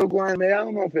now, though, Glenn? I mean, I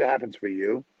don't know if it happens for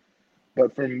you,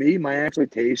 but for me, my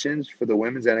expectations for the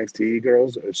women's NXT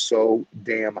girls are so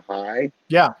damn high.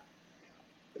 Yeah.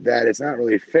 That it's not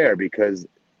really fair because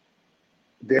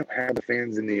they don't have the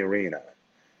fans in the arena.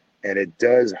 And it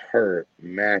does hurt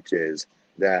matches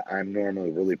that I'm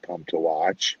normally really pumped to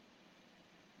watch.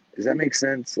 Does that make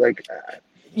sense?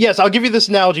 Yes, I'll give you this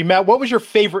analogy. Matt, what was your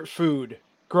favorite food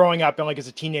growing up and as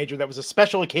a teenager that was a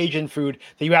special occasion food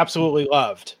that you absolutely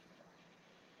loved?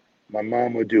 My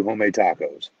mom would do homemade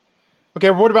tacos. Okay,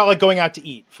 what about going out to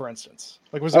eat, for instance?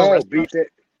 Was there a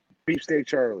beefsteak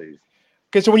Charlie's.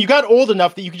 Okay, so when you got old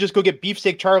enough that you could just go get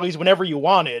beefsteak Charlie's whenever you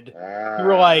wanted, you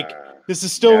were like, this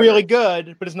is still really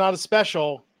good, but it's not as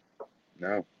special.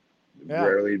 No. Yeah.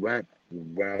 Rarely went.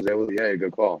 When I was able to,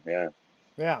 good call. Yeah.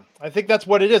 Yeah, I think that's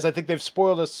what it is. I think they've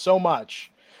spoiled us so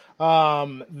much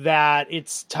that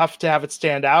it's tough to have it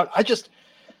stand out.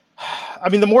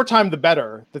 The more time, the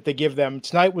better that they give them.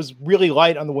 Tonight was really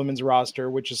light on the women's roster,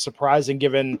 which is surprising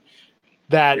given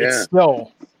that it's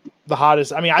still the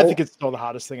hottest. I think it's still the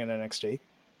hottest thing in NXT.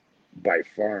 By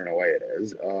far and away it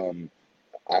is.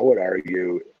 I would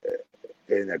argue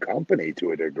in the company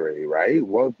to a degree, right?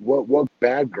 What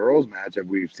bad girls match have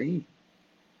we seen?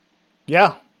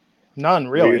 Yeah. None,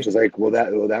 really. It's just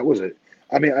that was it.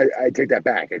 I take that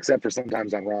back, except for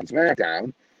sometimes on Raw and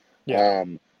SmackDown. Yeah.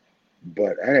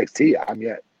 But NXT, I'm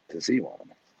yet to see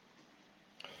one.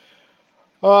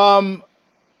 And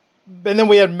then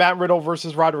we had Matt Riddle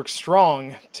versus Roderick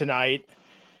Strong tonight.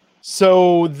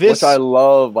 So this, which I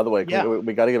love, by the way. Yeah.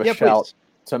 We got to give a shout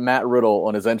to Matt Riddle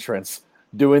on his entrance,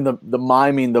 doing the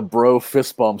miming the bro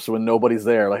fist bumps when nobody's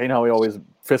there. He always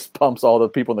fist pumps all the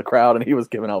people in the crowd, and he was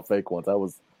giving out fake ones. It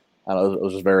was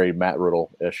just very Matt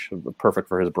Riddle-ish, perfect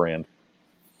for his brand.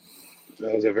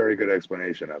 That was a very good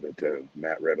explanation of it too.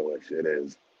 Matt Riddle-ish, it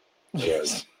is.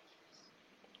 Yes.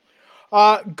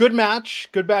 Good match,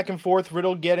 good back and forth.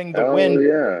 Riddle getting the win.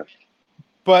 Yeah.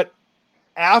 But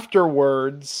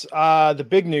afterwards, the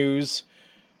big news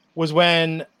was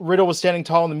when Riddle was standing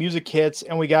tall and the music hits,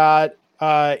 and we got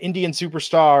Indian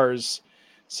superstars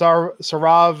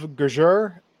Saurav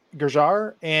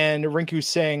Gurjar and Rinku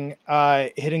Singh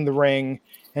hitting the ring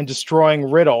and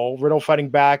destroying Riddle. Riddle fighting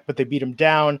back, but they beat him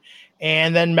down.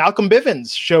 And then Malcolm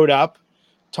Bivens showed up,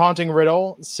 taunting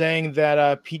Riddle, saying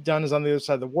that Pete Dunne is on the other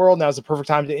side of the world. Now is the perfect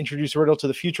time to introduce Riddle to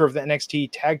the future of the NXT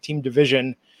tag team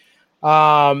division.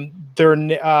 And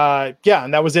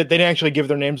that was it. They didn't actually give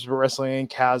their names, but Wrestling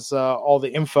Inc. has all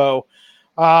the info.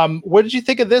 What did you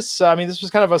think of this? This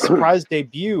was kind of a surprise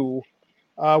debut.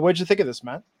 What did you think of this,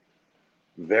 Matt?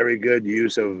 Very good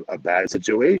use of a bad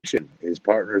situation. His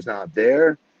partner's not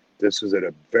there. This was at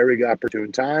a very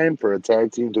opportune time for a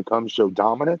tag team to come show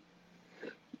dominance,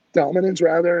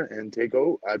 and take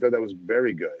over. I thought that was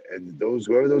very good. And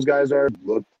whoever those guys are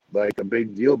looked like a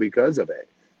big deal because of it.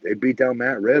 They beat down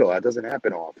Matt Riddle. That doesn't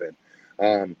happen often.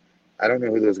 I don't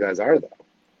know who those guys are though.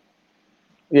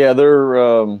 Yeah,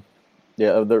 they're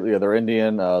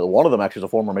Indian. One of them actually is a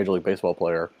former Major League Baseball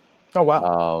player. Oh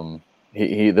wow.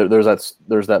 There's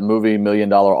that movie $1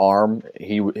 Million Arm.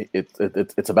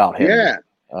 It's about him. Yeah.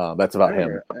 That's about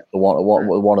him. The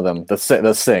one of them. The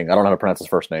Singh. I don't know how to pronounce his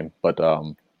first name, but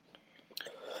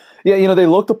yeah, they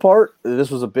looked the part.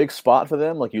 This was a big spot for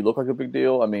them. Like, you look like a big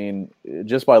deal. I mean,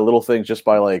 just by little things, just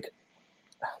by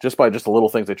just the little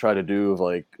things they try to do of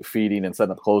like feeding and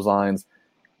setting up clotheslines.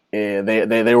 And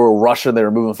they were rushing. They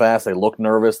were moving fast. They looked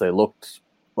nervous. They looked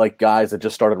like guys that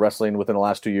just started wrestling within the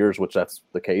last 2 years, which that's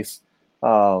the case.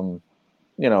 You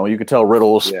could tell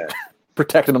Riddle's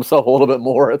protecting himself a little bit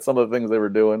more at some of the things they were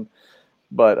doing.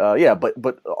 But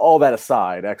but all that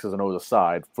aside, X's and O's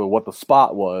aside, for what the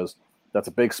spot was, that's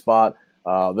a big spot.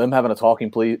 Them having a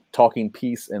talking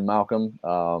piece in Malcolm.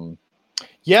 Who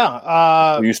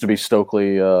used to be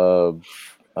Stokely.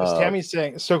 As Tammy's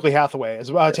saying, Stokely Hathaway. As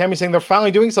Tammy's saying, they're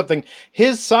finally doing something.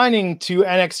 His signing to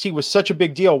NXT was such a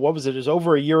big deal. What was it? It was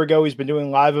over a year ago. He's been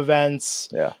doing live events.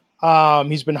 Yeah.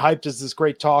 He's been hyped as this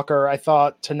great talker. I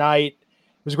thought tonight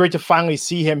it was great to finally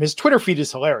see him. His Twitter feed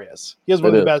is hilarious. He has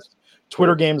one of the best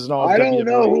Twitter games in all of I WWE. don't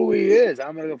know who he is.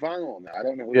 I'm gonna go follow him now. I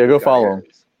don't know who go follow him.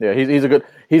 Yeah, he's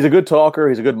a good talker.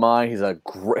 He's a good mind. He's a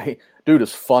great dude.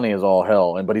 Is funny as all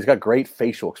hell, but he's got great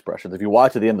facial expressions. If you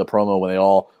watch at the end of the promo when they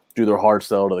all do their hard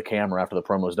sell to the camera after the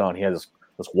promo's done, he has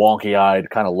this wonky-eyed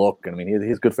kind of look. And I mean,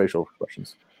 he's good facial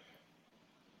expressions.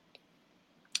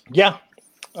 Yeah.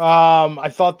 I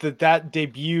thought that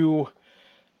debut,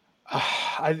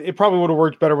 it probably would have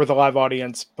worked better with a live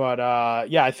audience, but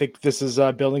I think this is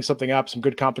building something up, some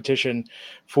good competition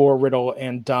for Riddle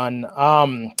and Dunn.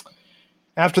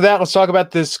 After that, let's talk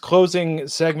about this closing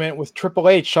segment with Triple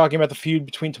H talking about the feud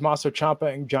between Tommaso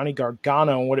Ciampa and Johnny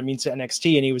Gargano and what it means to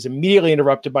NXT. And he was immediately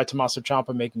interrupted by Tommaso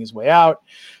Ciampa making his way out.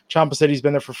 Ciampa said he's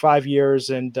been there for 5 years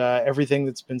and everything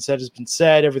that's been said has been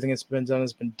said. Everything that's been done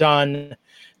has been done.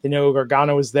 They know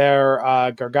Gargano is there.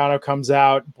 Gargano comes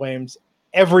out, blames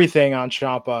everything on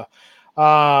Ciampa.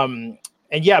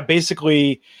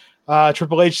 Basically,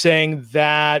 Triple H saying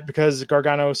that because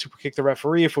Gargano super kicked the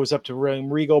referee, if it was up to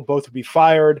William Regal, both would be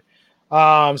fired.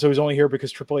 So he's only here because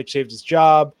Triple H saved his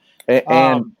job.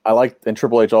 And I liked, and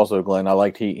Triple H also, Glenn, I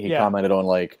liked he commented on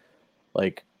like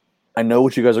I know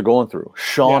what you guys are going through.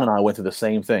 Sean and I went through the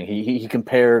same thing. He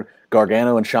compared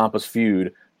Gargano and Ciampa's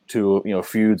feud to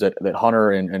feuds that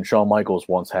Hunter and Shawn Michaels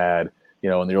once had. In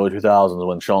the early 2000s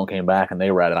when Shawn came back and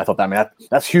they were at it. I thought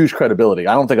that's huge credibility.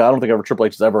 I don't think ever Triple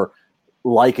H has ever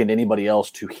likened anybody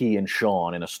else to he and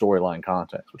Shawn in a storyline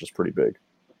context, which is pretty big.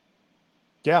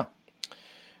 Yeah.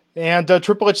 And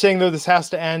Triple H saying, though, this has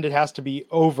to end. It has to be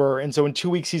over. And so in 2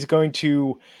 weeks, he's going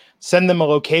to send them a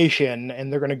location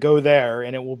and they're going to go there.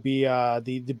 And it will be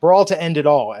the brawl to end it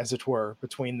all, as it were,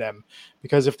 between them.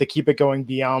 Because if they keep it going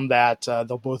beyond that,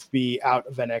 they'll both be out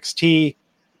of NXT.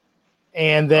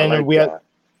 And then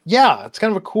it's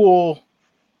kind of a cool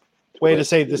way to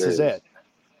say this is it.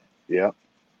 Yeah.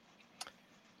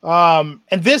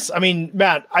 And this, I mean,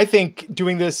 Matt, I think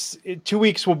doing this 2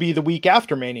 weeks will be the week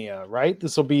after Mania, right?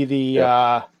 This will be the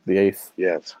 8th.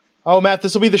 Yes. Oh, Matt,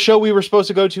 this will be the show we were supposed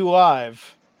to go to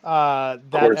live. That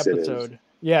episode.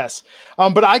 Yes.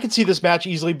 But I could see this match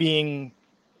easily being,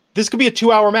 this could be a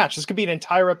 2-hour match. This could be an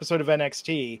entire episode of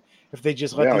NXT if they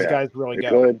just let these guys really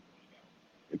go.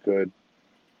 It could.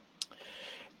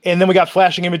 And then we got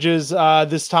flashing images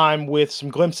this time with some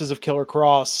glimpses of Killer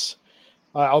Cross.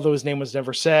 Although his name was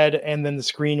never said, and then the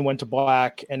screen went to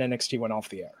black, and NXT went off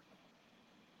the air.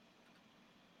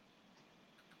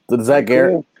 Does that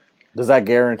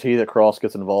guarantee that Cross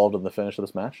gets involved in the finish of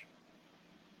this match?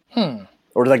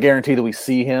 Or does that guarantee that we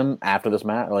see him after this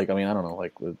match? I don't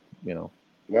know.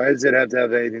 Why does it have to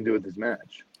have anything to do with this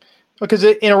match? Because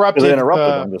it interrupted.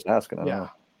 I'm just asking. I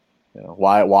don't know.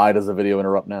 Why does the video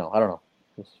interrupt now? I don't know.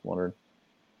 Just wondering.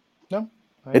 No.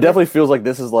 It definitely feels like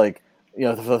this is like,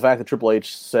 for the fact that Triple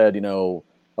H said,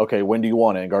 okay, when do you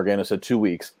want it? And Gargano said 2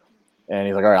 weeks. And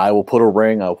he's like, all right, I will put a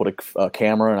ring, I will put a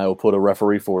camera, and I will put a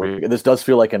referee for you. This does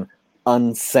feel like an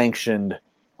unsanctioned,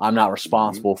 I'm not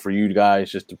responsible for you guys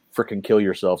just to freaking kill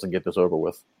yourselves and get this over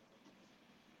with.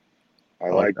 I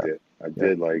liked it. I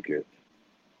did like it.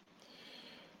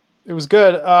 It was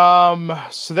good.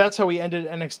 So that's how we ended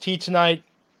NXT tonight.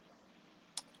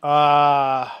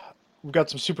 We've got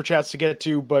some super chats to get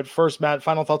to, but first, Matt,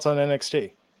 final thoughts on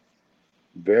NXT.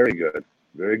 Very good.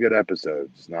 Very good episode.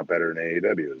 It's not better than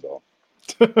AEW is all.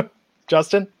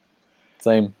 Justin?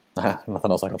 Same.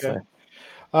 Nothing else I can say.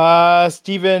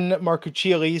 Steven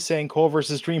Marcuccioli saying Cole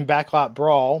versus Dream backlot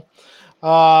brawl.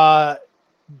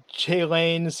 Jay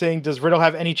Lane saying, does Riddle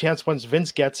have any chance once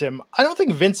Vince gets him? I don't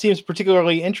think Vince seems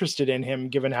particularly interested in him,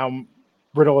 given how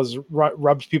Riddle has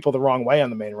rubbed people the wrong way on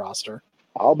the main roster.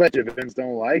 I'll bet you Vince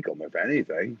don't like him, if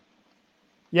anything.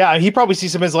 Yeah, he probably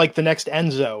sees him as like the next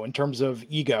Enzo in terms of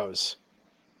egos.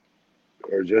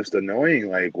 Or just annoying.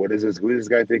 Like, what is this? Who does this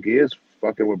guy think he is?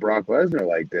 Fucking with Brock Lesnar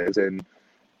like this, and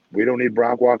we don't need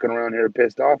Brock walking around here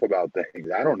pissed off about things.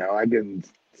 I don't know. I can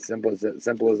simple as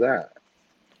that.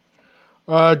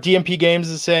 DMP Games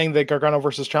is saying that Gargano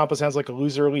versus Ciampa sounds like a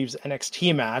loser leaves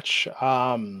NXT match.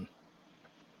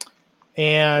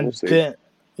 And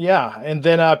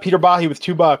then Peter Bahi with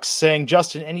 $2 saying,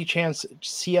 Justin, any chance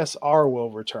CSR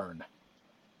will return?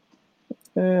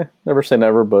 Never say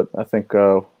never, but I think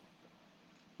I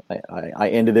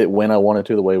ended it when I wanted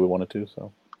to, the way we wanted to.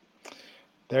 So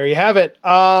there you have it.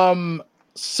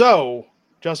 So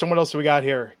Justin, what else do we got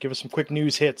here? Give us some quick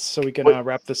news hits so we can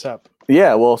wrap this up.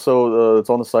 Yeah, well, so it's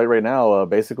on the site right now.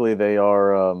 Basically,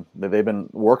 they've been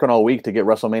working all week to get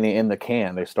WrestleMania in the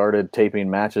can. They started taping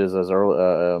matches as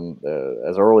early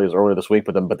as earlier this week,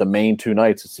 but the main 2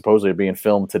 nights is supposedly being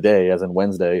filmed today, as in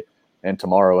Wednesday, and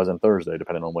tomorrow, as in Thursday,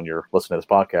 depending on when you're listening to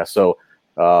this podcast. So,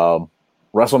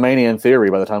 WrestleMania, in theory,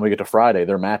 by the time we get to Friday,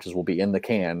 their matches will be in the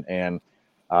can. And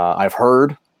I've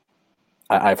heard,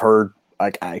 I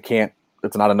can't.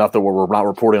 It's not enough that we're not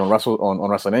reporting on Wrestling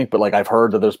Inc., but like I've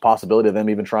heard that there's possibility of them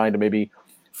even trying to maybe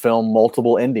film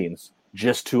multiple endings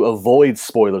just to avoid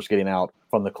spoilers getting out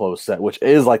from the closed set, which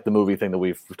is like the movie thing that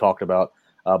we've talked about.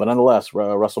 But nonetheless,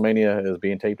 WrestleMania is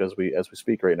being taped as we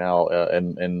speak right now,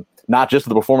 and not just at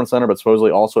the Performance Center, but supposedly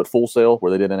also at Full Sail,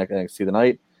 where they did NXT the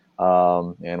night.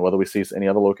 And whether we see any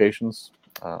other locations,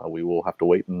 we will have to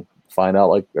wait and find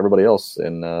out, like everybody else,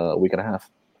 in a week and a half.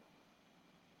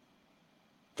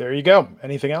 There you go.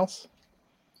 Anything else?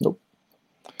 Nope.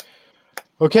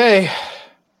 Okay.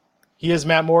 He is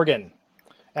Matt Morgan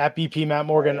at BP Matt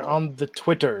Morgan on the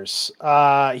Twitters.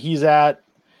 He's at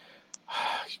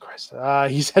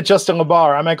Justin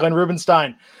LeBar. I'm at Glenn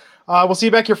Rubenstein. We'll see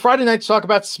you back here Friday night to talk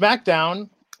about SmackDown.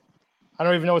 I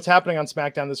don't even know what's happening on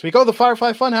SmackDown this week. Oh, the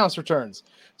Firefly Funhouse returns.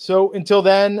 So until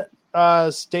then,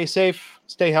 stay safe,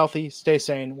 stay healthy, stay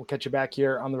sane. We'll catch you back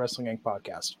here on the Wrestling Inc.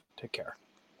 podcast. Take care.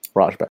 Raj back.